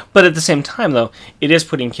 So, But at the same time, though, it is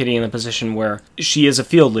putting Kitty in a position where she is a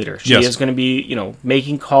field leader. She is going to be,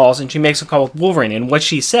 making calls, and she makes a call with Wolverine, and what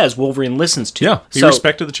she says, Wolverine listens to. yeah, he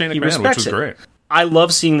respected the chain of command, which was great. I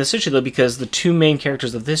love seeing this issue, though, because the two main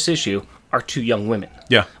characters of this issue are two young women.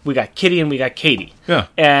 Yeah. We got Kitty and we got Katie. Yeah.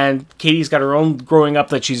 And Katie's got her own growing up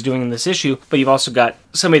that she's doing in this issue, but you've also got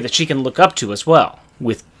somebody that she can look up to as well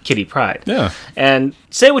with Kitty Pryde. Yeah. And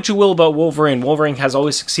say what you will about Wolverine, Wolverine has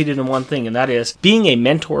always succeeded in one thing, and that is being a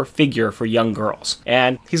mentor figure for young girls.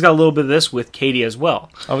 And he's got a little bit of this with Katie as well.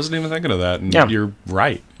 I wasn't even thinking of that, and Yeah. you're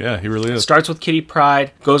right. Yeah, he really is. Starts with Kitty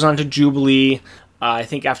Pryde, goes on to Jubilee. I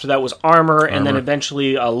think after that was Armor, and then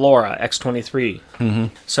eventually Laura, X-23. Mm-hmm.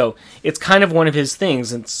 So it's kind of one of his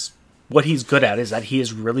things. It's what he's good at is that he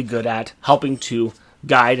is really good at helping to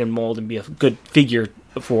guide and mold and be a good figure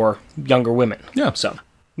for younger women. Yeah. So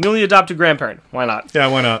newly adopted grandparent. Why not? Yeah,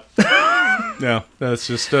 why not? Yeah, that's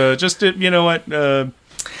just you know what?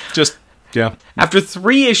 Yeah. After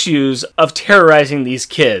 3 issues of terrorizing these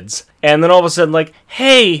kids, and then all of a sudden, like,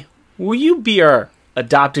 hey, will you be our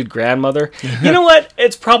adopted grandmother? You know what?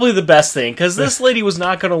 It's probably the best thing, because this lady was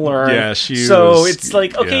not going to learn. Yeah, So it's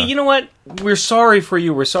like, okay, yeah. you know what? We're sorry for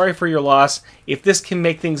you. We're sorry for your loss. If this can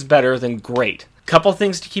make things better, then great. Couple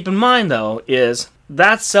things to keep in mind, though, is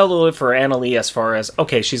that's cellular for Annalee as far as,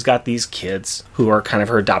 okay, she's got these kids who are kind of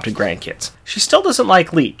her adopted grandkids. She still doesn't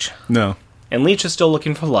like Leech. No. And Leech is still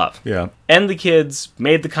looking for love. Yeah. And the kids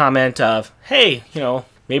made the comment of, hey,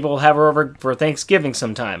 maybe we'll have her over for Thanksgiving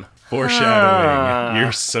sometime. Foreshadowing.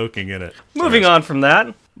 You're soaking in it. Moving on from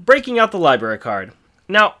that, breaking out the library card.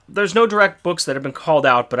 Now, there's no direct books that have been called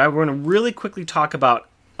out, but I want to really quickly talk about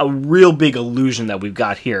a real big illusion that we've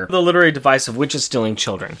got here. The literary device of witches stealing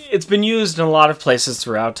children. It's been used in a lot of places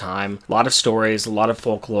throughout time, a lot of stories, a lot of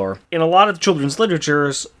folklore. In a lot of children's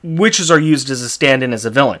literatures, witches are used as a stand-in as a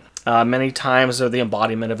villain. Many times they're the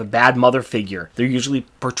embodiment of a bad mother figure. They're usually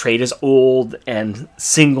portrayed as old and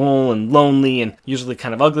single and lonely and usually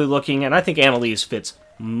kind of ugly looking, and I think Annalise fits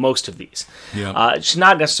most of these. Yeah. She's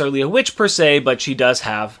not necessarily a witch per se, but she does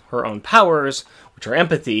have her own powers, which are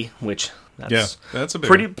empathy, which that's a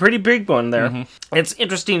big pretty big one there. Mm-hmm. It's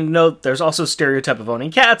interesting to note there's also stereotype of owning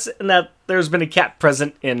cats, and that there's been a cat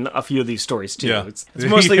present in a few of these stories too. Yeah. It's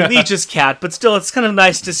mostly Leech's cat, but still it's kind of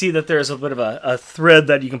nice to see that there's a bit of a thread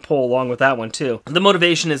that you can pull along with that one too. The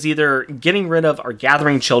motivation is either getting rid of or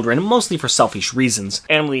gathering children, mostly for selfish reasons.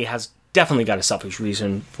 Emily has definitely got a selfish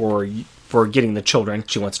reason for getting the children.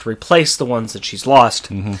 She wants to replace the ones that she's lost.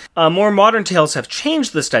 Mm-hmm. More modern tales have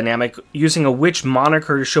changed this dynamic, using a witch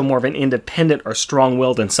moniker to show more of an independent or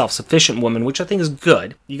strong-willed and self-sufficient woman, which I think is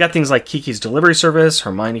good. You got things like Kiki's Delivery Service,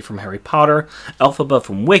 Hermione from Harry Potter, Elphaba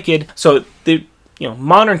from Wicked. So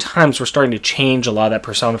modern times we're starting to change a lot of that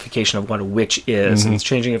personification of what a witch is, and it's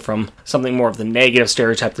changing it from something more of the negative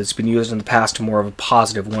stereotype that's been used in the past to more of a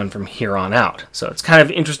positive one from here on out. So it's kind of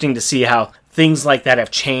interesting to see how things like that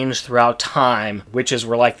have changed throughout time. Witches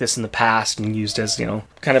were like this in the past and used as,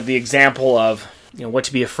 kind of the example of, what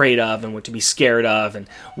to be afraid of and what to be scared of and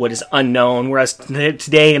what is unknown. Whereas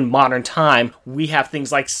today in modern time, we have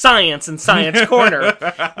things like science and Science Corner,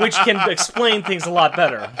 which can explain things a lot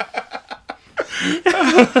better.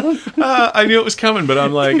 I knew it was coming, but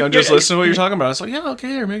I'm just listening to what you're talking about. I was like, yeah,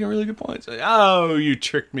 okay, you're making really good points. Oh, you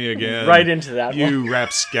tricked me again. Right into that you one.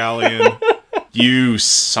 Rapscallion. You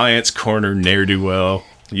Science Corner ne'er-do-well.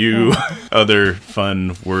 You other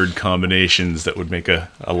fun word combinations that would make a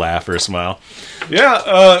laugh or a smile.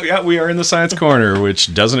 Yeah, we are in the Science Corner,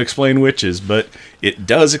 which doesn't explain witches, but it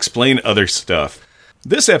does explain other stuff.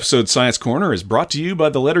 This episode's Science Corner is brought to you by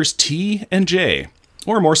the letters T and J.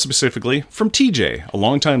 Or more specifically, from TJ, a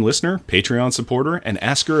longtime listener, Patreon supporter, and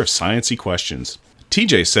asker of sciencey questions.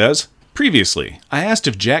 TJ says, previously, I asked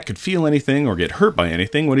if Jack could feel anything or get hurt by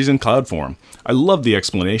anything when he's in cloud form. I love the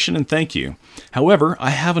explanation and thank you. However, I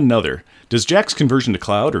have another. Does Jack's conversion to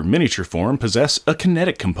cloud or miniature form possess a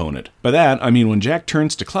kinetic component? By that, I mean when Jack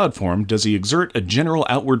turns to cloud form, does he exert a general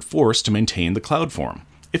outward force to maintain the cloud form?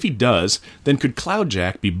 If he does, then could Cloud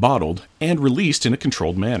Jack be bottled and released in a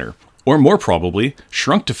controlled manner? Or more probably,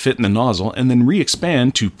 shrunk to fit in the nozzle and then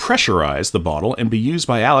re-expand to pressurize the bottle and be used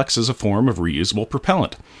by Alex as a form of reusable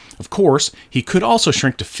propellant. Of course, he could also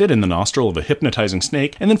shrink to fit in the nostril of a hypnotizing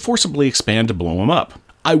snake and then forcibly expand to blow him up.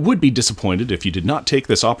 I would be disappointed if you did not take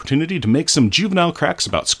this opportunity to make some juvenile cracks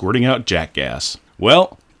about squirting out Jack gas.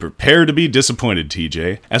 Well, prepare to be disappointed,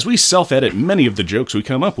 TJ, as we self-edit many of the jokes we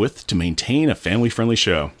come up with to maintain a family-friendly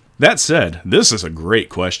show. That said, this is a great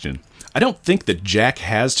question. I don't think that Jack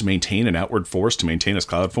has to maintain an outward force to maintain his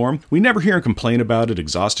cloud form. We never hear him complain about it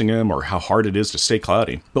exhausting him or how hard it is to stay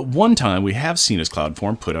cloudy. But one time we have seen his cloud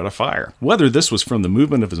form put out a fire. Whether this was from the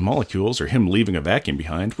movement of his molecules or him leaving a vacuum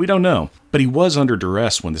behind, we don't know. But he was under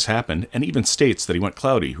duress when this happened, and even states that he went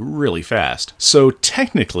cloudy really fast. So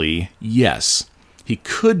technically, yes, he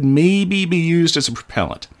could maybe be used as a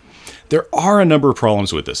propellant. There are a number of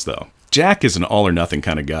problems with this, though. Jack is an all-or-nothing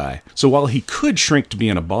kind of guy, so while he could shrink to be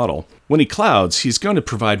in a bottle, when he clouds, he's going to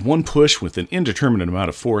provide one push with an indeterminate amount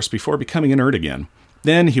of force before becoming inert again.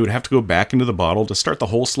 Then he would have to go back into the bottle to start the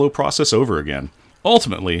whole slow process over again.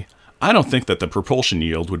 Ultimately, I don't think that the propulsion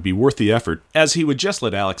yield would be worth the effort, as he would just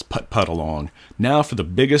let Alex putt-putt along. Now for the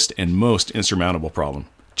biggest and most insurmountable problem.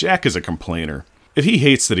 Jack is a complainer. If he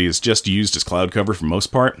hates that he has just used his cloud cover for most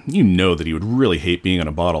part, you know that he would really hate being in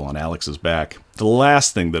a bottle on Alex's back. The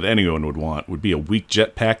last thing that anyone would want would be a weak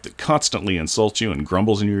jetpack that constantly insults you and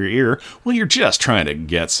grumbles in your ear while you're just trying to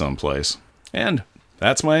get someplace. And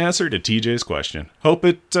that's my answer to TJ's question. Hope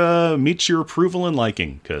it meets your approval and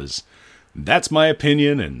liking, because that's my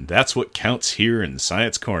opinion and that's what counts here in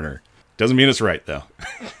Science Corner. Doesn't mean it's right, though.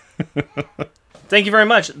 Thank you very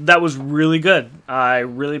much. That was really good. I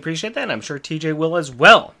really appreciate that, and I'm sure TJ will as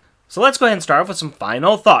well. So let's go ahead and start off with some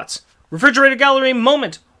final thoughts. Refrigerator Gallery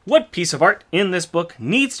moment. What piece of art in this book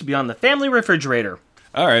needs to be on the family refrigerator?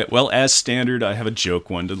 All right, well, as standard, I have a joke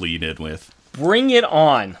one to lead in with. Bring it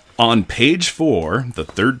on. On page 4, the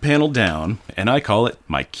third panel down, and I call it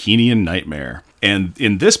My Keenian Nightmare. And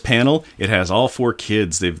in this panel, it has all 4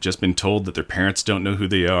 kids. They've just been told that their parents don't know who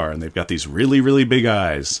they are, and they've got these really, really big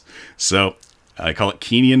eyes. So I call it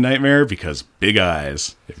Keenian Nightmare because big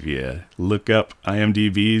eyes. If you look up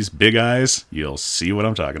IMDb's big eyes, you'll see what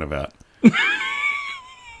I'm talking about.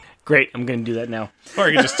 Great, I'm going to do that now. Or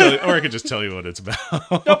I could just tell you what it's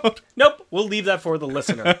about. Nope, we'll leave that for the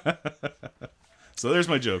listener. So there's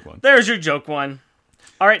my joke one. There's your joke one.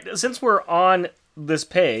 All right, since we're on this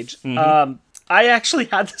page, I actually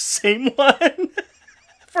had the same one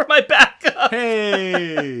for my backup.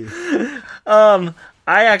 Hey!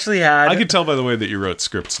 I actually had... I could tell by the way that you wrote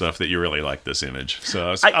script stuff that you really liked this image.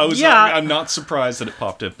 So I'm not surprised that it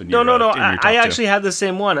popped up in your No. in your top I two. actually had the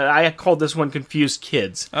same one. I called this one Confused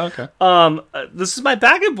Kids. Okay. This is my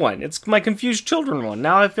backup one. It's my Confused Children one.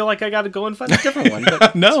 Now I feel like I got to go and find a different one.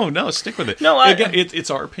 But No, stick with it. No, Again, it's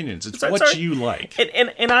our opinions. It's what our- you like.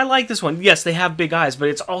 And I like this one. Yes, they have big eyes, but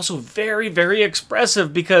it's also very, very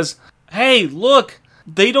expressive because, hey, look,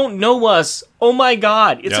 they don't know us. Oh my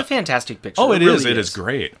God. It's a fantastic picture. Oh, it really is. It is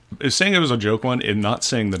great. Saying it was a joke one and not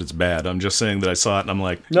saying that it's bad. I'm just saying that I saw it and I'm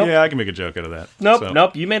like, Nope. yeah, I can make a joke out of that.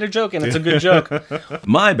 Nope. You made a joke and it's a good joke.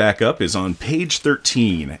 My backup is on page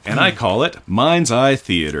 13, and I call it Mind's Eye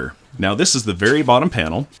Theater. Now, this is the very bottom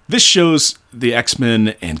panel. This shows the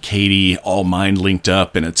X-Men and Katie all mind linked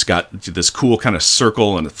up, and it's got this cool kind of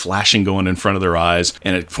circle and flashing going in front of their eyes,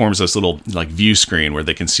 and it forms this little like view screen where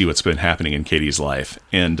they can see what's been happening in Katie's life.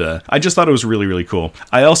 And I just thought it was really, really cool.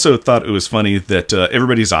 I also thought it was funny that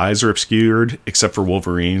everybody's eyes are obscured except for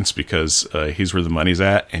Wolverine's because he's where the money's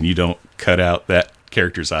at, and you don't cut out that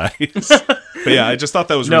character's eyes. But yeah, I just thought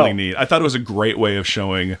that was really neat. I thought it was a great way of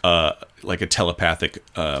showing like a telepathic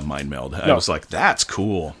mind meld. I was like, that's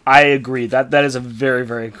cool. I agree. That is a very,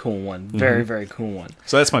 very cool one. Very, very cool one.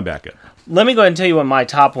 So that's my backup. Let me go ahead and tell you what my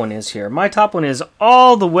top one is here. My top one is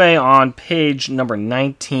all the way on page number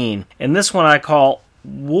 19. And this one I call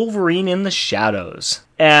Wolverine in the Shadows.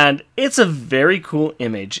 And it's a very cool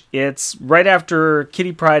image. It's right after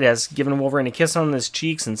Kitty Pryde has given Wolverine a kiss on his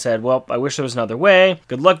cheeks and said, well, I wish there was another way.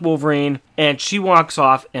 Good luck, Wolverine. And she walks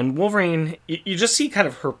off, and Wolverine, you just see kind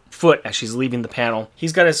of her foot as she's leaving the panel.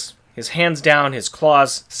 He's got his hands down, his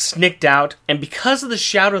claws snicked out, and because of the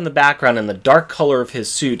shadow in the background and the dark color of his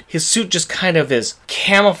suit just kind of is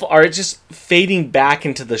camouflage, it's just fading back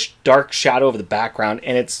into the dark shadow of the background,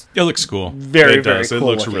 and it looks cool. Very, it very does. cool. It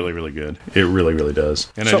looks looking. really, really good. It really, really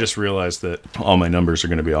does. And I just realized that all my numbers are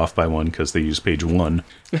going to be off by one because they use page 1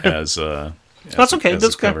 as That's okay. as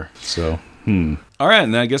That's the cover. So, All right,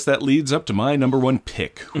 and I guess that leads up to my number 1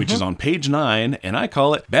 pick, which is on page 9, and I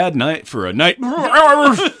call it Bad Night for a Night.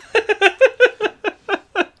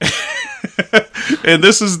 And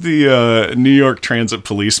this is the New York Transit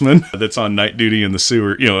policeman that's on night duty in the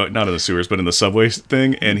sewer, not in the sewers, but in the subway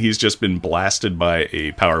thing, and he's just been blasted by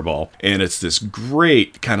a Powerball. And it's this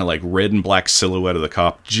great kind of like red and black silhouette of the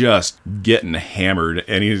cop just getting hammered.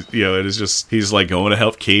 And he's like going to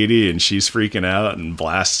help Katie, and she's freaking out and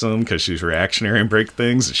blasts him because she's reactionary and break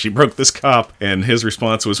things. She broke this cop, and his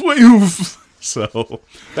response was, "Wait, So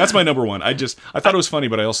that's my number one. I thought it was funny,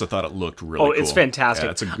 but I also thought it looked really cool. It's fantastic.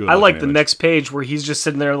 Yeah, it's a good I like the image. next page where he's just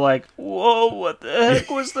sitting there like, whoa, what the heck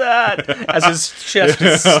was that? As his chest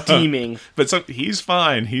is steaming. But so he's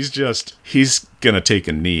fine. He's going to take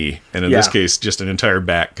a knee. And in this case, just an entire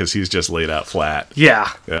back because he's just laid out flat.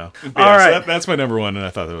 Yeah. Yeah. All right. So that's my number one, and I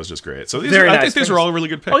thought that was just great. So Very I nice. think these were all really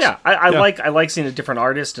good picks. Oh, yeah. I like seeing a different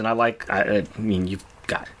artist, and I mean, you've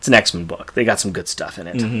got it's an X-Men book. They got some good stuff in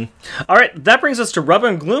it. Mm-hmm. All right, that brings us to Rubber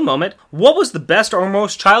and Glue moment. What was the best or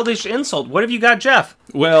most childish insult? What have you got, Jeff?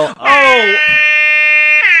 Well,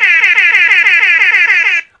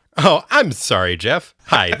 Oh, I'm sorry, Jeff.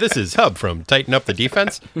 Hi, this is Hub from Tighten Up the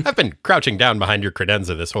Defense. I've been crouching down behind your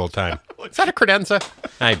credenza this whole time. Is that a credenza?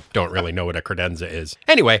 I don't really know what a credenza is.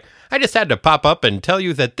 Anyway, I just had to pop up and tell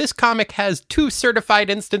you that this comic has 2 certified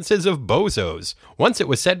instances of bozos. Once it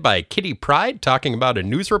was said by Kitty Pryde talking about a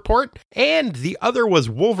news report, and the other was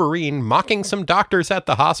Wolverine mocking some doctors at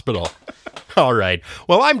the hospital. All right,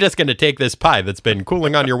 well, I'm just going to take this pie that's been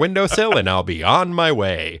cooling on your windowsill, and I'll be on my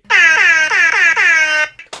way.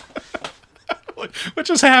 what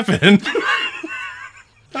just happened?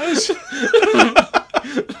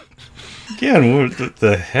 Again, what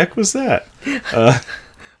the heck was that?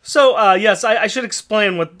 So, yes, I should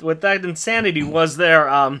explain what that insanity was there.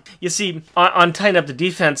 You see, on Tighten Up the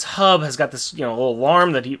Defense, Hub has got this, little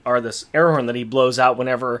alarm this air horn that he blows out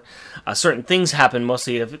whenever certain things happen,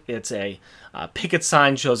 mostly if it's a picket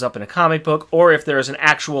sign shows up in a comic book, or if there's an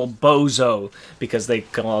actual bozo, because they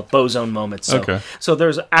call it bozone moments. So, Okay. So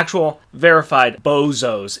there's actual verified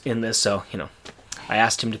bozos in this, so, I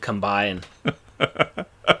asked him to come by and...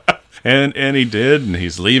 And he did, and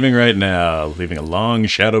he's leaving right now, leaving a long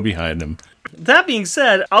shadow behind him. That being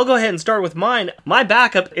said, I'll go ahead and start with mine. My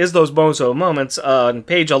backup is those bozo moments on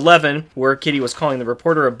page 11, where Kitty was calling the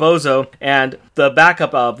reporter a bozo, and the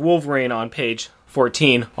backup of Wolverine on page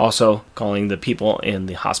 14, also calling the people in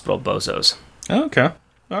the hospital bozos. Okay.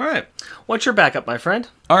 All right. What's your backup, my friend?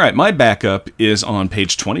 All right, my backup is on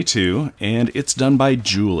page 22, and it's done by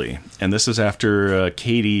Julie. And this is after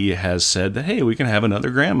Katie has said that, hey, we can have another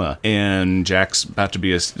grandma. And Jack's about to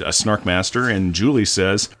be a snark master, and Julie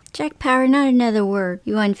says... Jack Power, not another word,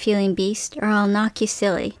 you unfeeling beast, or I'll knock you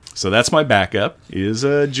silly. So that's my backup, is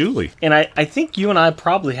Julie. And I think you and I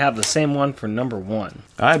probably have the same one for number 1.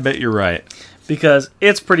 I bet you're right. Because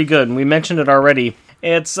it's pretty good, and we mentioned it already.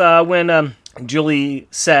 It's when Julie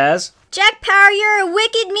says... Jack Power, you're a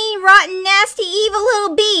wicked, mean, rotten, nasty, evil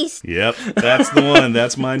little beast. Yep, that's the one.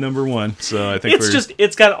 That's my number 1. So I think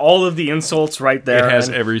it's got all of the insults right there. It has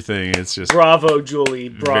and everything. It's just bravo, Julie,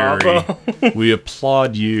 bravo. We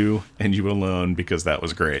applaud you and you alone because that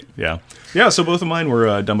was great. Yeah. Yeah, so both of mine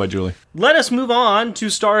were done by Julie. Let us move on to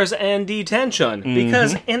Stars and Detention,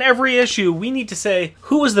 because in every issue we need to say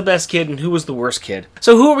who was the best kid and who was the worst kid.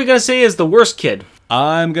 So who are we going to say is the worst kid?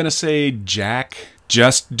 I'm going to say Jack,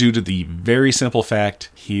 just due to the very simple fact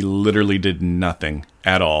he literally did nothing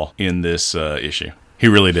at all in this issue. He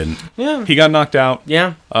really didn't. Yeah. He got knocked out.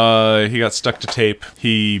 Yeah. He got stuck to tape.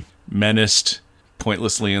 He menaced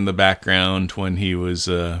pointlessly in the background when he was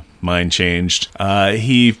mind changed.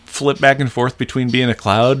 He flipped back and forth between being a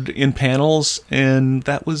cloud in panels, and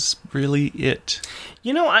that was really it.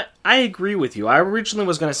 I agree with you. I originally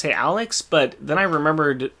was going to say Alex, but then I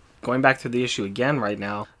remembered, going back through the issue again right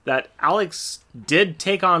now, that Alex did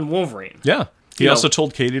take on Wolverine. Yeah. He also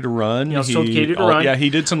told Katie to run. He also told Katie to run. Yeah, he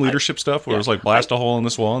did some leadership stuff where it was like blast a hole in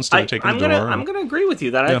this wall instead of taking the door. I'm gonna agree with you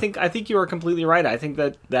that I think you are completely right. I think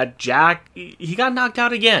that Jack, he got knocked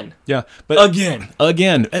out again. Yeah, but again.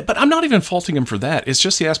 But I'm not even faulting him for that. It's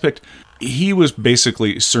just the aspect he was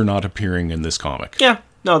basically Sir not appearing in this comic. Yeah.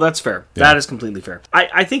 No, that's fair. Yeah. That is completely fair.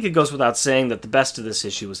 I think it goes without saying that the best of this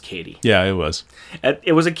issue was Katie. Yeah, it was.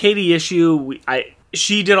 It was a Katie issue.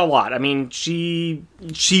 She did a lot. I mean, she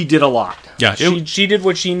did a lot. Yeah, she did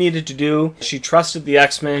what she needed to do. She trusted the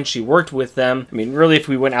X-Men. She worked with them. I mean, really, if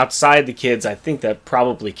we went outside the kids, I think that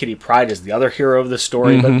probably Kitty Pryde is the other hero of the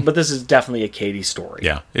story. But this is definitely a Katie story.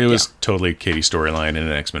 Yeah, it was totally Katie's storyline in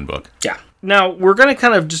an X-Men book. Yeah. Now, we're going to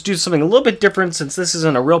kind of just do something a little bit different since this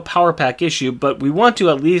isn't a real Power Pack issue, but we want to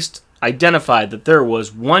at least identify that there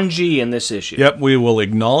was 1 G in this issue. Yep, we will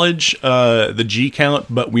acknowledge the G count,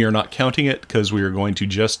 but we are not counting it because we are going to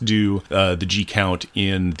just do the G count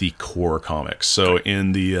in the core comics. So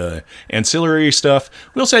in the ancillary stuff,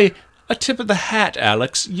 we'll say, a tip of the hat,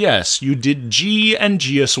 Alex. Yes, you did G and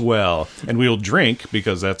G as well. And we'll drink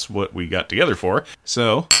because that's what we got together for.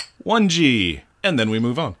 So, 1 G. And then we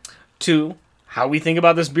move on. To how we think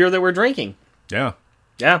about this beer that we're drinking. Yeah.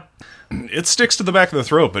 Yeah. It sticks to the back of the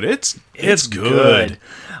throat, but it's good. good.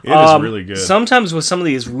 It is really good. Sometimes with some of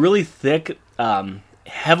these really thick,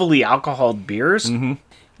 heavily alcoholed beers,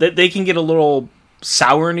 that they can get a little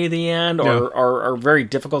sour near the end or are very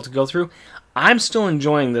difficult to go through. I'm still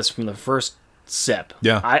enjoying this from the first sip.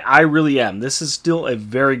 Yeah. I really am. This is still a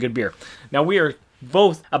very good beer. Now, we are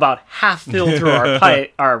both about half filled through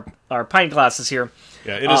our pint glasses here.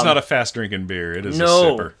 Yeah, it is not a fast-drinking beer. It is a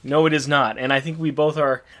No, sipper. no, it is not. And I think we both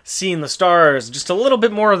are seeing the stars just a little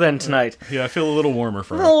bit more than tonight. Yeah, I feel a little warmer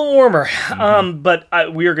from A it. little warmer. But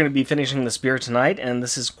we are going to be finishing this beer tonight, and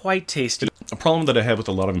this is quite tasty. A problem that I have with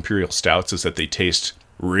a lot of imperial stouts is that they taste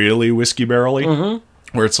really whiskey barrel-y,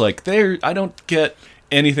 where it's like, I don't get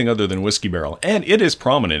anything other than whiskey barrel. And it is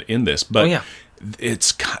prominent in this, but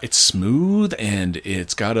it's smooth, and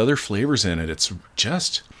it's got other flavors in it.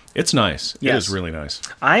 It's nice. It Yes. is really nice.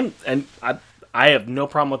 I have no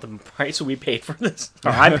problem with the price we paid for this.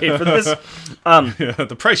 Or I paid for this.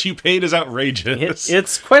 The price you paid is outrageous.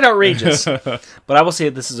 It's quite outrageous. But I will say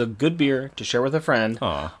this is a good beer to share with a friend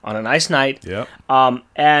on a nice night. Yep.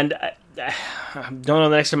 And I don't know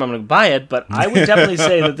the next time I'm going to buy it, but I would definitely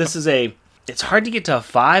say that this is it's hard to get to a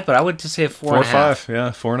 5, but I would just say a 4.5. 4 or 5, yeah,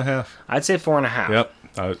 4.5. I'd say 4.5. Yep.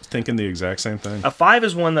 I was thinking the exact same thing. A 5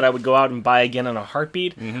 is one that I would go out and buy again in a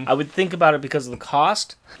heartbeat. Mm-hmm. I would think about it because of the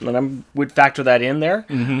cost, and I would factor that in there.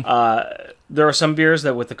 Mm-hmm. There are some beers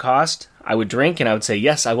that with the cost, I would drink, and I would say,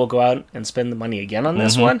 yes, I will go out and spend the money again on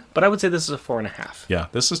this one, but I would say this is a 4.5. Yeah,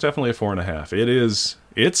 this is definitely a 4.5.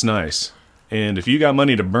 It's nice. And if you got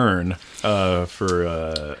money to burn for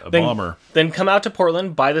a bomber, Then come out to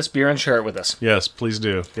Portland, buy this beer, and share it with us. yes, please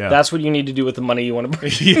do. Yeah. That's what you need to do with the money you want to burn.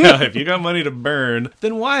 Yeah, if you got money to burn,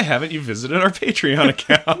 then why haven't you visited our Patreon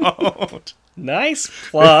account? Nice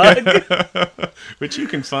plug. Which you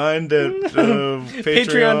can find at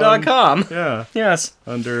Patreon.com. Yeah, Yes.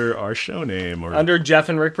 under our show name. Or Under Jeff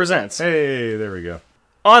and Rick Presents. Hey, there we go.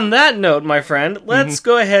 On that note, my friend, let's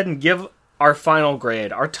go ahead and give our final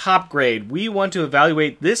grade, our top grade. We want to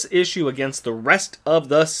evaluate this issue against the rest of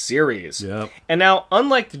the series. Yep. And now,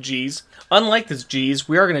 unlike this G's,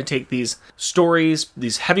 we are going to take these stories,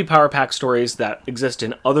 these heavy power pack stories that exist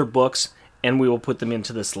in other books, and we will put them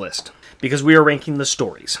into this list. Because we are ranking the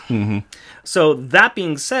stories. So, that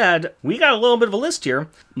being said, we got a little bit of a list here.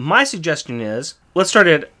 My suggestion is, let's start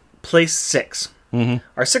at place 6. Our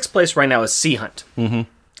 6th place right now is Sea Hunt.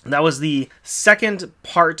 That was the second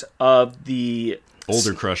part of the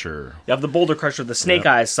Boulder Crusher. Boulder Crusher, the Snake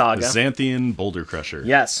Eyes saga. The Xanthian Boulder Crusher.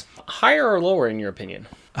 Yes. Higher or lower, in your opinion?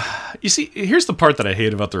 You see, here's the part that I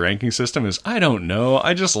hate about the ranking system is I don't know.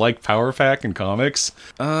 I just like Power Pack and comics.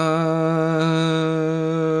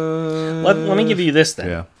 Let me give you this then.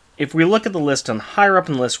 Yeah. If we look at the list, on higher up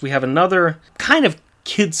in the list, we have another kind of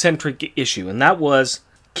kid-centric issue, and that was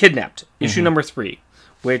Kidnapped, issue number 3,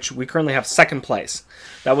 which we currently have 2nd place.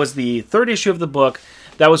 That was the 3rd issue of the book.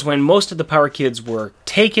 That was when most of the Power Kids were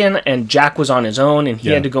taken and Jack was on his own and he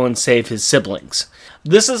had to go and save his siblings.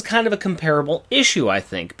 This is kind of a comparable issue, I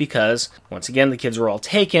think, because, once again, the kids were all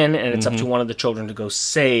taken and it's up to one of the children to go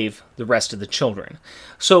save the rest of the children.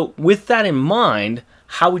 So, with that in mind,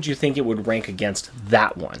 how would you think it would rank against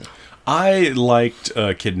that one? I liked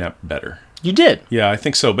Kidnapped better. You did. Yeah, I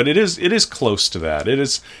think so. But it is close to that.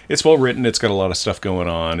 It's well written. It's got a lot of stuff going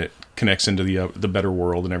on. It connects into the better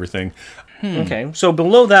world and everything. Okay, so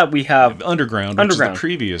below that we have Underground, which is the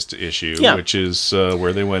previous issue, which is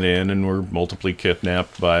where they went in and were multiply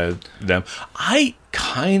kidnapped by them. I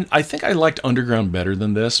think I liked Underground better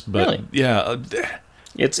than this, but Really? yeah,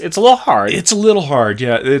 it's a little hard. it's a little hard.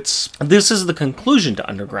 Yeah, This is the conclusion to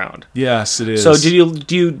Underground. yes, it is. So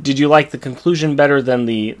did you like the conclusion better than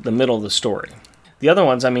the middle of the story? The other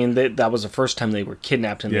ones, I mean, that was the first time they were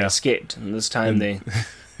kidnapped and they escaped, and this time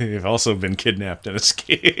They've also been kidnapped and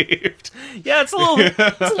escaped. Yeah, it's a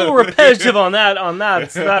little repetitive on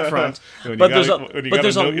that front. But there's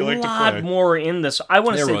a lot more in this. I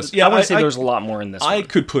want to say there's a lot more in this. I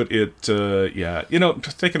could put it,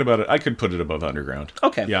 thinking about it, I could put it above Underground.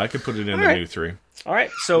 Okay. Yeah, I could put it in All the right. new 3. All right,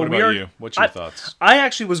 so What about you? What's your thoughts? I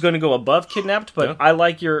actually was going to go above Kidnapped, but I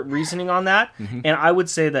like your reasoning on that, and I would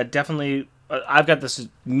say that definitely. I've got this,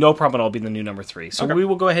 no problem at all, being the new number 3. So we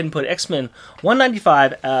will go ahead and put X-Men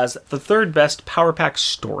 195 as the 3rd best Power Pack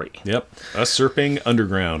story. Yep. Usurping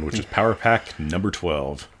Underground, which is Power Pack number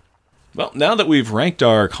 12. Well, now that we've ranked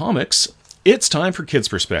our comics, it's time for Kids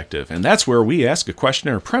Perspective, and that's where we ask a question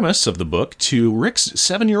or premise of the book to Rick's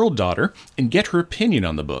 7-year-old daughter and get her opinion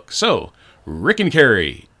on the book. So, Rick and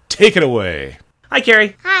Carrie, take it away. Hi,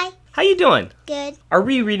 Carrie. Hi. How you doing? Good. Are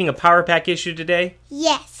we reading a Power Pack issue today?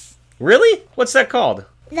 Yes. Really? What's that called?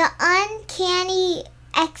 The Uncanny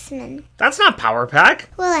X-Men. That's not Power Pack.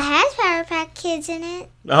 Well, it has Power Pack kids in it.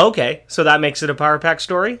 Okay, so that makes it a Power Pack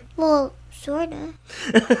story? Well, sorta.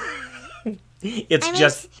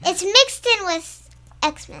 It's it's mixed in with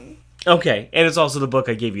X-Men. Okay, and it's also the book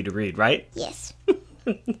I gave you to read, right? Yes.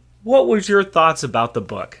 What was your thoughts about the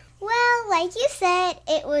book? Well, like you said,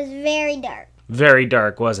 it was very dark. Very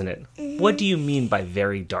dark, wasn't it? What do you mean by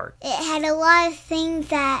very dark? It had a lot of things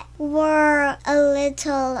that were a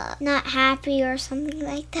little not happy or something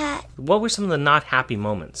like that. What were some of the not happy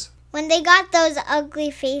moments? When they got those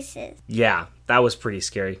ugly faces. Yeah, that was pretty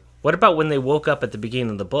scary. What about when they woke up at the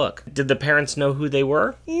beginning of the book? Did the parents know who they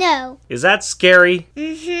were? No. Is that scary?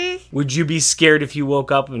 Mm-hmm. Would you be scared if you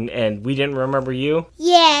woke up and we didn't remember you?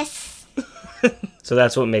 Yes. So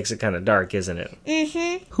that's what makes it kind of dark, isn't it?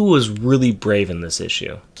 Mm-hmm. Who was really brave in this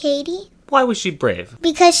issue? Katie? Why was she brave?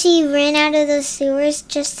 Because she ran out of the sewers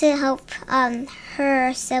just to help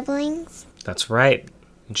her siblings. That's right.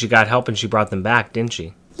 And she got help and she brought them back, didn't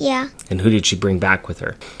she? Yeah. And who did she bring back with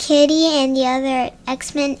her? Kitty and the other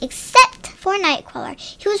X-Men except for Nightcrawler.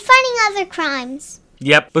 He was fighting other crimes.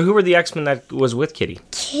 Yep, but who were the X-Men that was with Kitty?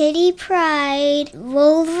 Kitty Pryde,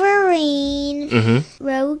 Wolverine,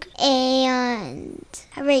 Rogue, and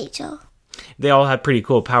Rachel. They all had pretty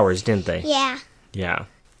cool powers, didn't they? Yeah. Yeah.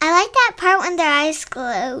 I like that part when their eyes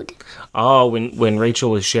glowed. Oh, when Rachel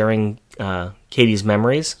was sharing Katie's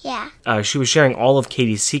memories? Yeah. She was sharing all of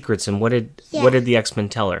Katie's secrets, and what did the X-Men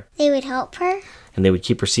tell her? They would help her? And they would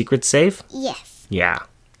keep her secrets safe? Yes. Yeah.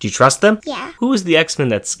 Do you trust them? Yeah. Who was the X-Men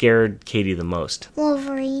that scared Katie the most?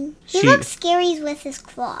 Wolverine. He She- looks scary with his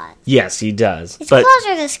claws. Yes, he does. His But claws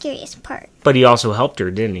are the scariest part. he also helped her,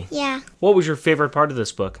 didn't he? Yeah. What was your favorite part of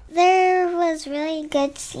this book? There was really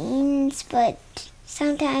good scenes, but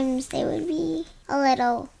sometimes they would be a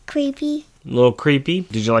little creepy. A little creepy?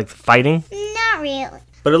 Did you like the fighting? Not really.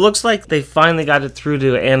 But it looks like they finally got it through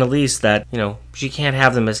to Annalise that, she can't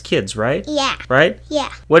have them as kids, right? Yeah. Right? Yeah.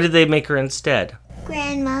 What did they make her instead?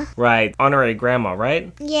 Grandma. Right, honorary grandma,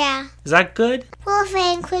 right? Yeah. Is that good? Well, if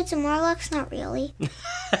that includes the Morlocks, not really.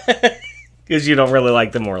 Because you don't really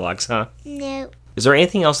like the Morlocks, huh? No. Is there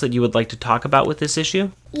anything else that you would like to talk about with this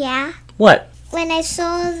issue? Yeah. What? When I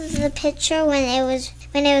saw the picture when it was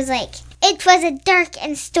like, it was a dark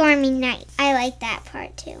and stormy night. I like that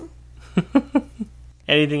part too.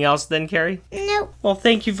 Anything else then, Carrie? Nope. Well,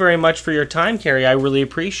 thank you very much for your time, Carrie. I really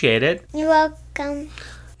appreciate it. You're welcome.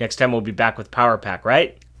 Next time we'll be back with Power Pack,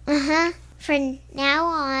 right? Uh-huh. From now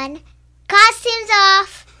on, costumes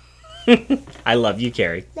off. I love you,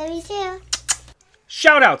 Carrie. Love you too.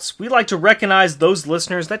 Shoutouts! We'd like to recognize those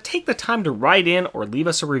listeners that take the time to write in or leave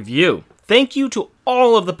us a review. Thank you to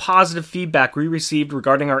all of the positive feedback we received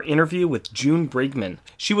regarding our interview with June Brigman.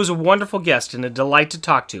 She was a wonderful guest and a delight to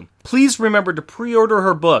talk to. Please remember to pre-order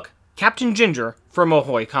her book, Captain Ginger, from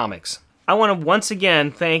Ahoy Comics. I want to once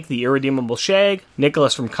again thank the Irredeemable Shag,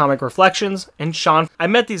 Nicholas from Comic Reflections, and Sean. I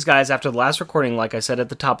met these guys after the last recording, like I said at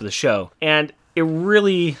the top of the show, and it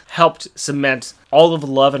really helped cement all of the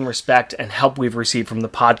love and respect and help we've received from the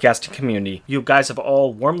podcasting community. You guys have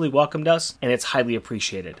all warmly welcomed us, and it's highly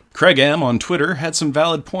appreciated. Craig M. on Twitter had some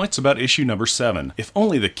valid points about issue number 7. If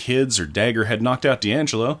only the kids or Dagger had knocked out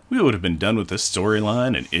D'Angelo, we would have been done with this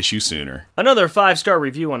storyline and issue sooner. Another 5-star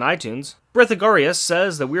review on iTunes. Brithagorius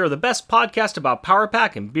says that we are the best podcast about Power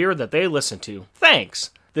Pack and beer that they listen to.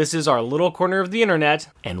 Thanks! This is our little corner of the internet,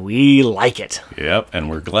 and we like it. Yep, and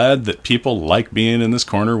we're glad that people like being in this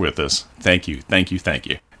corner with us. Thank you, thank you, thank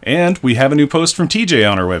you. And we have a new post from TJ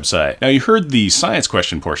on our website. Now, you heard the science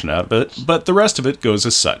question portion out of it, but the rest of it goes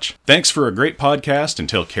as such. Thanks for a great podcast, and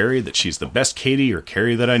tell Carrie that she's the best Katie or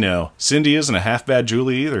Carrie that I know. Cindy isn't a half-bad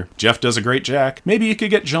Julie either. Jeff does a great Jack. Maybe you could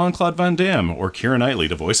get Jean-Claude Van Damme or Keira Knightley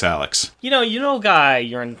to voice Alex. You know, Guy,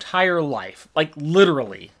 your entire life, like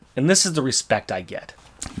literally, and this is the respect I get.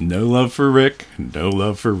 No love for Rick, no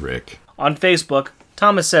love for Rick. On Facebook,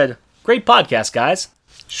 Thomas said, "Great podcast, guys."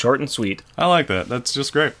 Short and sweet. I like that. That's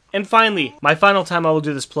just great. And finally, my final time I will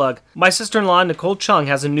do this plug. My sister-in-law, Nicole Chung,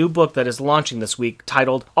 has a new book that is launching this week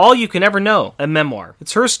titled All You Can Ever Know, a memoir.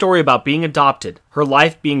 It's her story about being adopted, her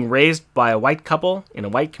life being raised by a white couple in a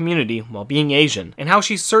white community while being Asian, and how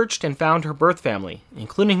she searched and found her birth family,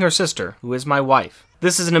 including her sister, who is my wife.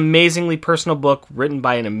 This is an amazingly personal book written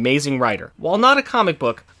by an amazing writer. While not a comic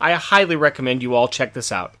book, I highly recommend you all check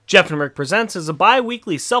this out. Jeff and Rick Presents is a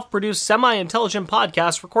bi-weekly self-produced semi-intelligent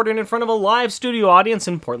podcast recorded in front of a live studio audience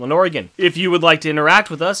in Portland, Oregon. If you would like to interact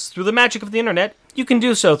with us through the magic of the internet, you can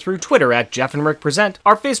do so through Twitter at Jeff and Rick Present,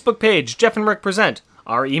 our Facebook page, Jeff and Rick Present,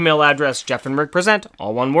 our email address, jeffandrickpresent,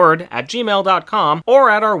 all one word, @gmail.com, or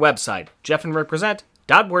at our website,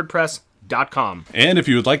 jeffandrickpresent.wordpress.com. jeffandrick.com. And if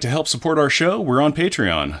you would like to help support our show, we're on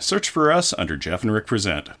Patreon. Search for us under Jeff and Rick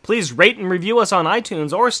Present. Please rate and review us on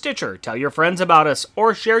iTunes or Stitcher. Tell your friends about us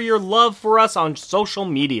or share your love for us on social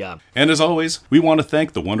media. And as always, we want to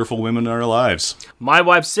thank the wonderful women in our lives. My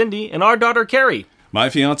wife Cindy and our daughter Carrie. My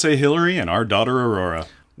fiancée Hillary and our daughter Aurora.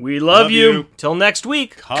 We love you. Till next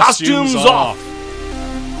week. Costumes off.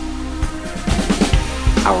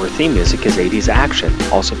 Our theme music is 80s Action.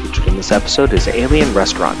 Also featured in this episode is Alien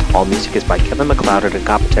Restaurant. All music is by Kevin MacLeod at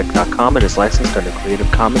Incompetech.com and is licensed under Creative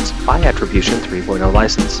Commons by Attribution 3.0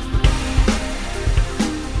 license.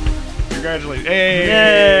 Congratulations.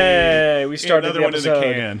 Yay! We started another the one in episode. the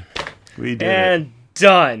can. We did And it.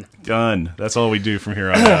 done. Done. That's all we do from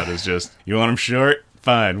here on out is just, you want them short?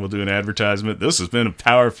 Fine, we'll do an advertisement. This has been a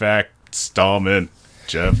Power Fact installment.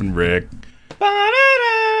 Jeff and Rick.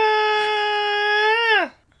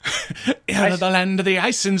 Out of the land of the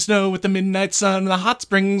ice and snow with the midnight sun, the hot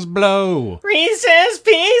springs blow. Reese's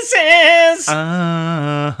Pieces!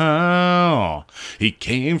 Oh, he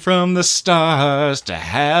came from the stars to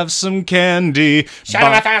have some candy. Shut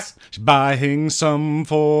up, fast! Buying some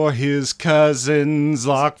for his cousins,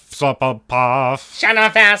 lock up a puff. Shut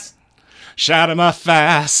up, fast! Shot him a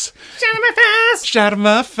fast. Shut up, fast! Shot him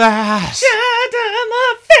a fast. Shut up,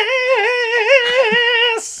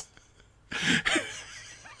 fast!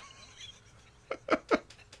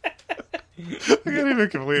 I can't even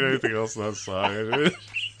complete anything else in that song.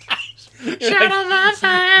 Shut up,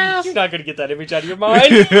 fast! You're not going to get that image out of your mind.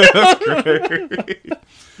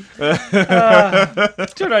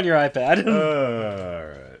 Turn on your iPad. All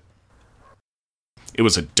right. It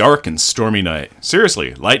was a dark and stormy night.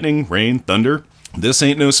 Seriously, lightning, rain, thunder. This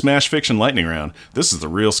ain't no smash fiction lightning round. This is the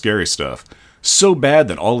real scary stuff. So bad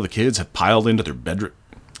that all of the kids have piled into their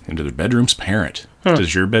bedroom's parent.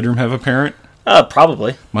 Does your bedroom have a parent?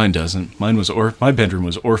 Probably. Mine doesn't. My bedroom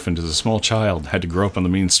was orphaned as a small child. Had to grow up on the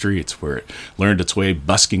mean streets where it learned its way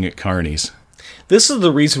busking at carnies. This is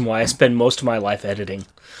the reason why I spend most of my life editing.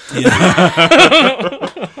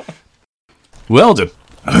 Well, dang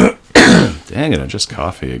it, I just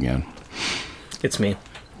coffee again. It's me.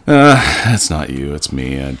 That's not you, it's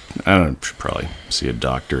me. I should probably see a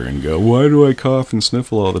doctor and go, why do I cough and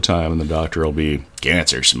sniffle all the time? And the doctor will be,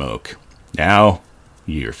 cancer smoke. Now,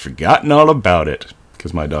 you're forgotten all about it.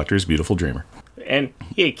 Because my doctor is a beautiful dreamer. And,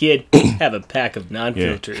 hey kid, have a pack of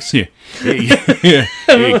non-filters. Yeah.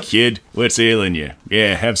 Hey kid, what's ailing you?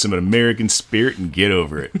 Yeah, have some American spirit and get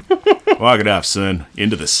over it. Walk it off, son,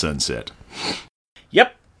 into the sunset.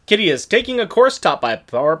 Yep, Kitty is taking a course taught by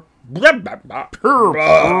Power... Yep.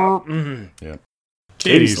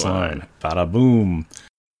 Katie's line. Bada boom.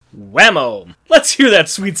 Whammo! Let's hear that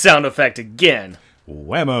sweet sound effect again.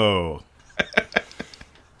 Whammo.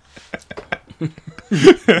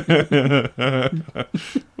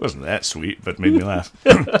 Wasn't that sweet, but made me laugh.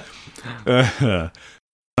 With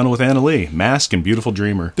Anna Lee, Mask and Beautiful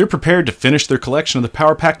Dreamer. They're prepared to finish their collection of the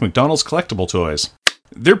Power Pack McDonald's collectible toys.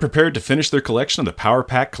 They're prepared to finish their collection of the Power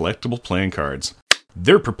Pack collectible playing cards.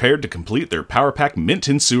 They're prepared to complete their Power Pack Mint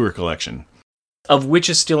and Sewer collection. Of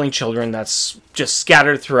witches stealing children that's just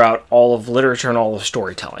scattered throughout all of literature and all of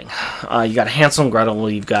storytelling. You got Hansel and Gretel,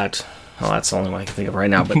 you've got... Well, that's the only one I can think of right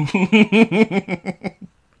now, but...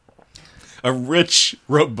 A rich,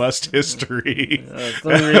 robust history. Let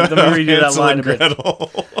me redo that Hansel line and a bit.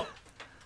 Gretel.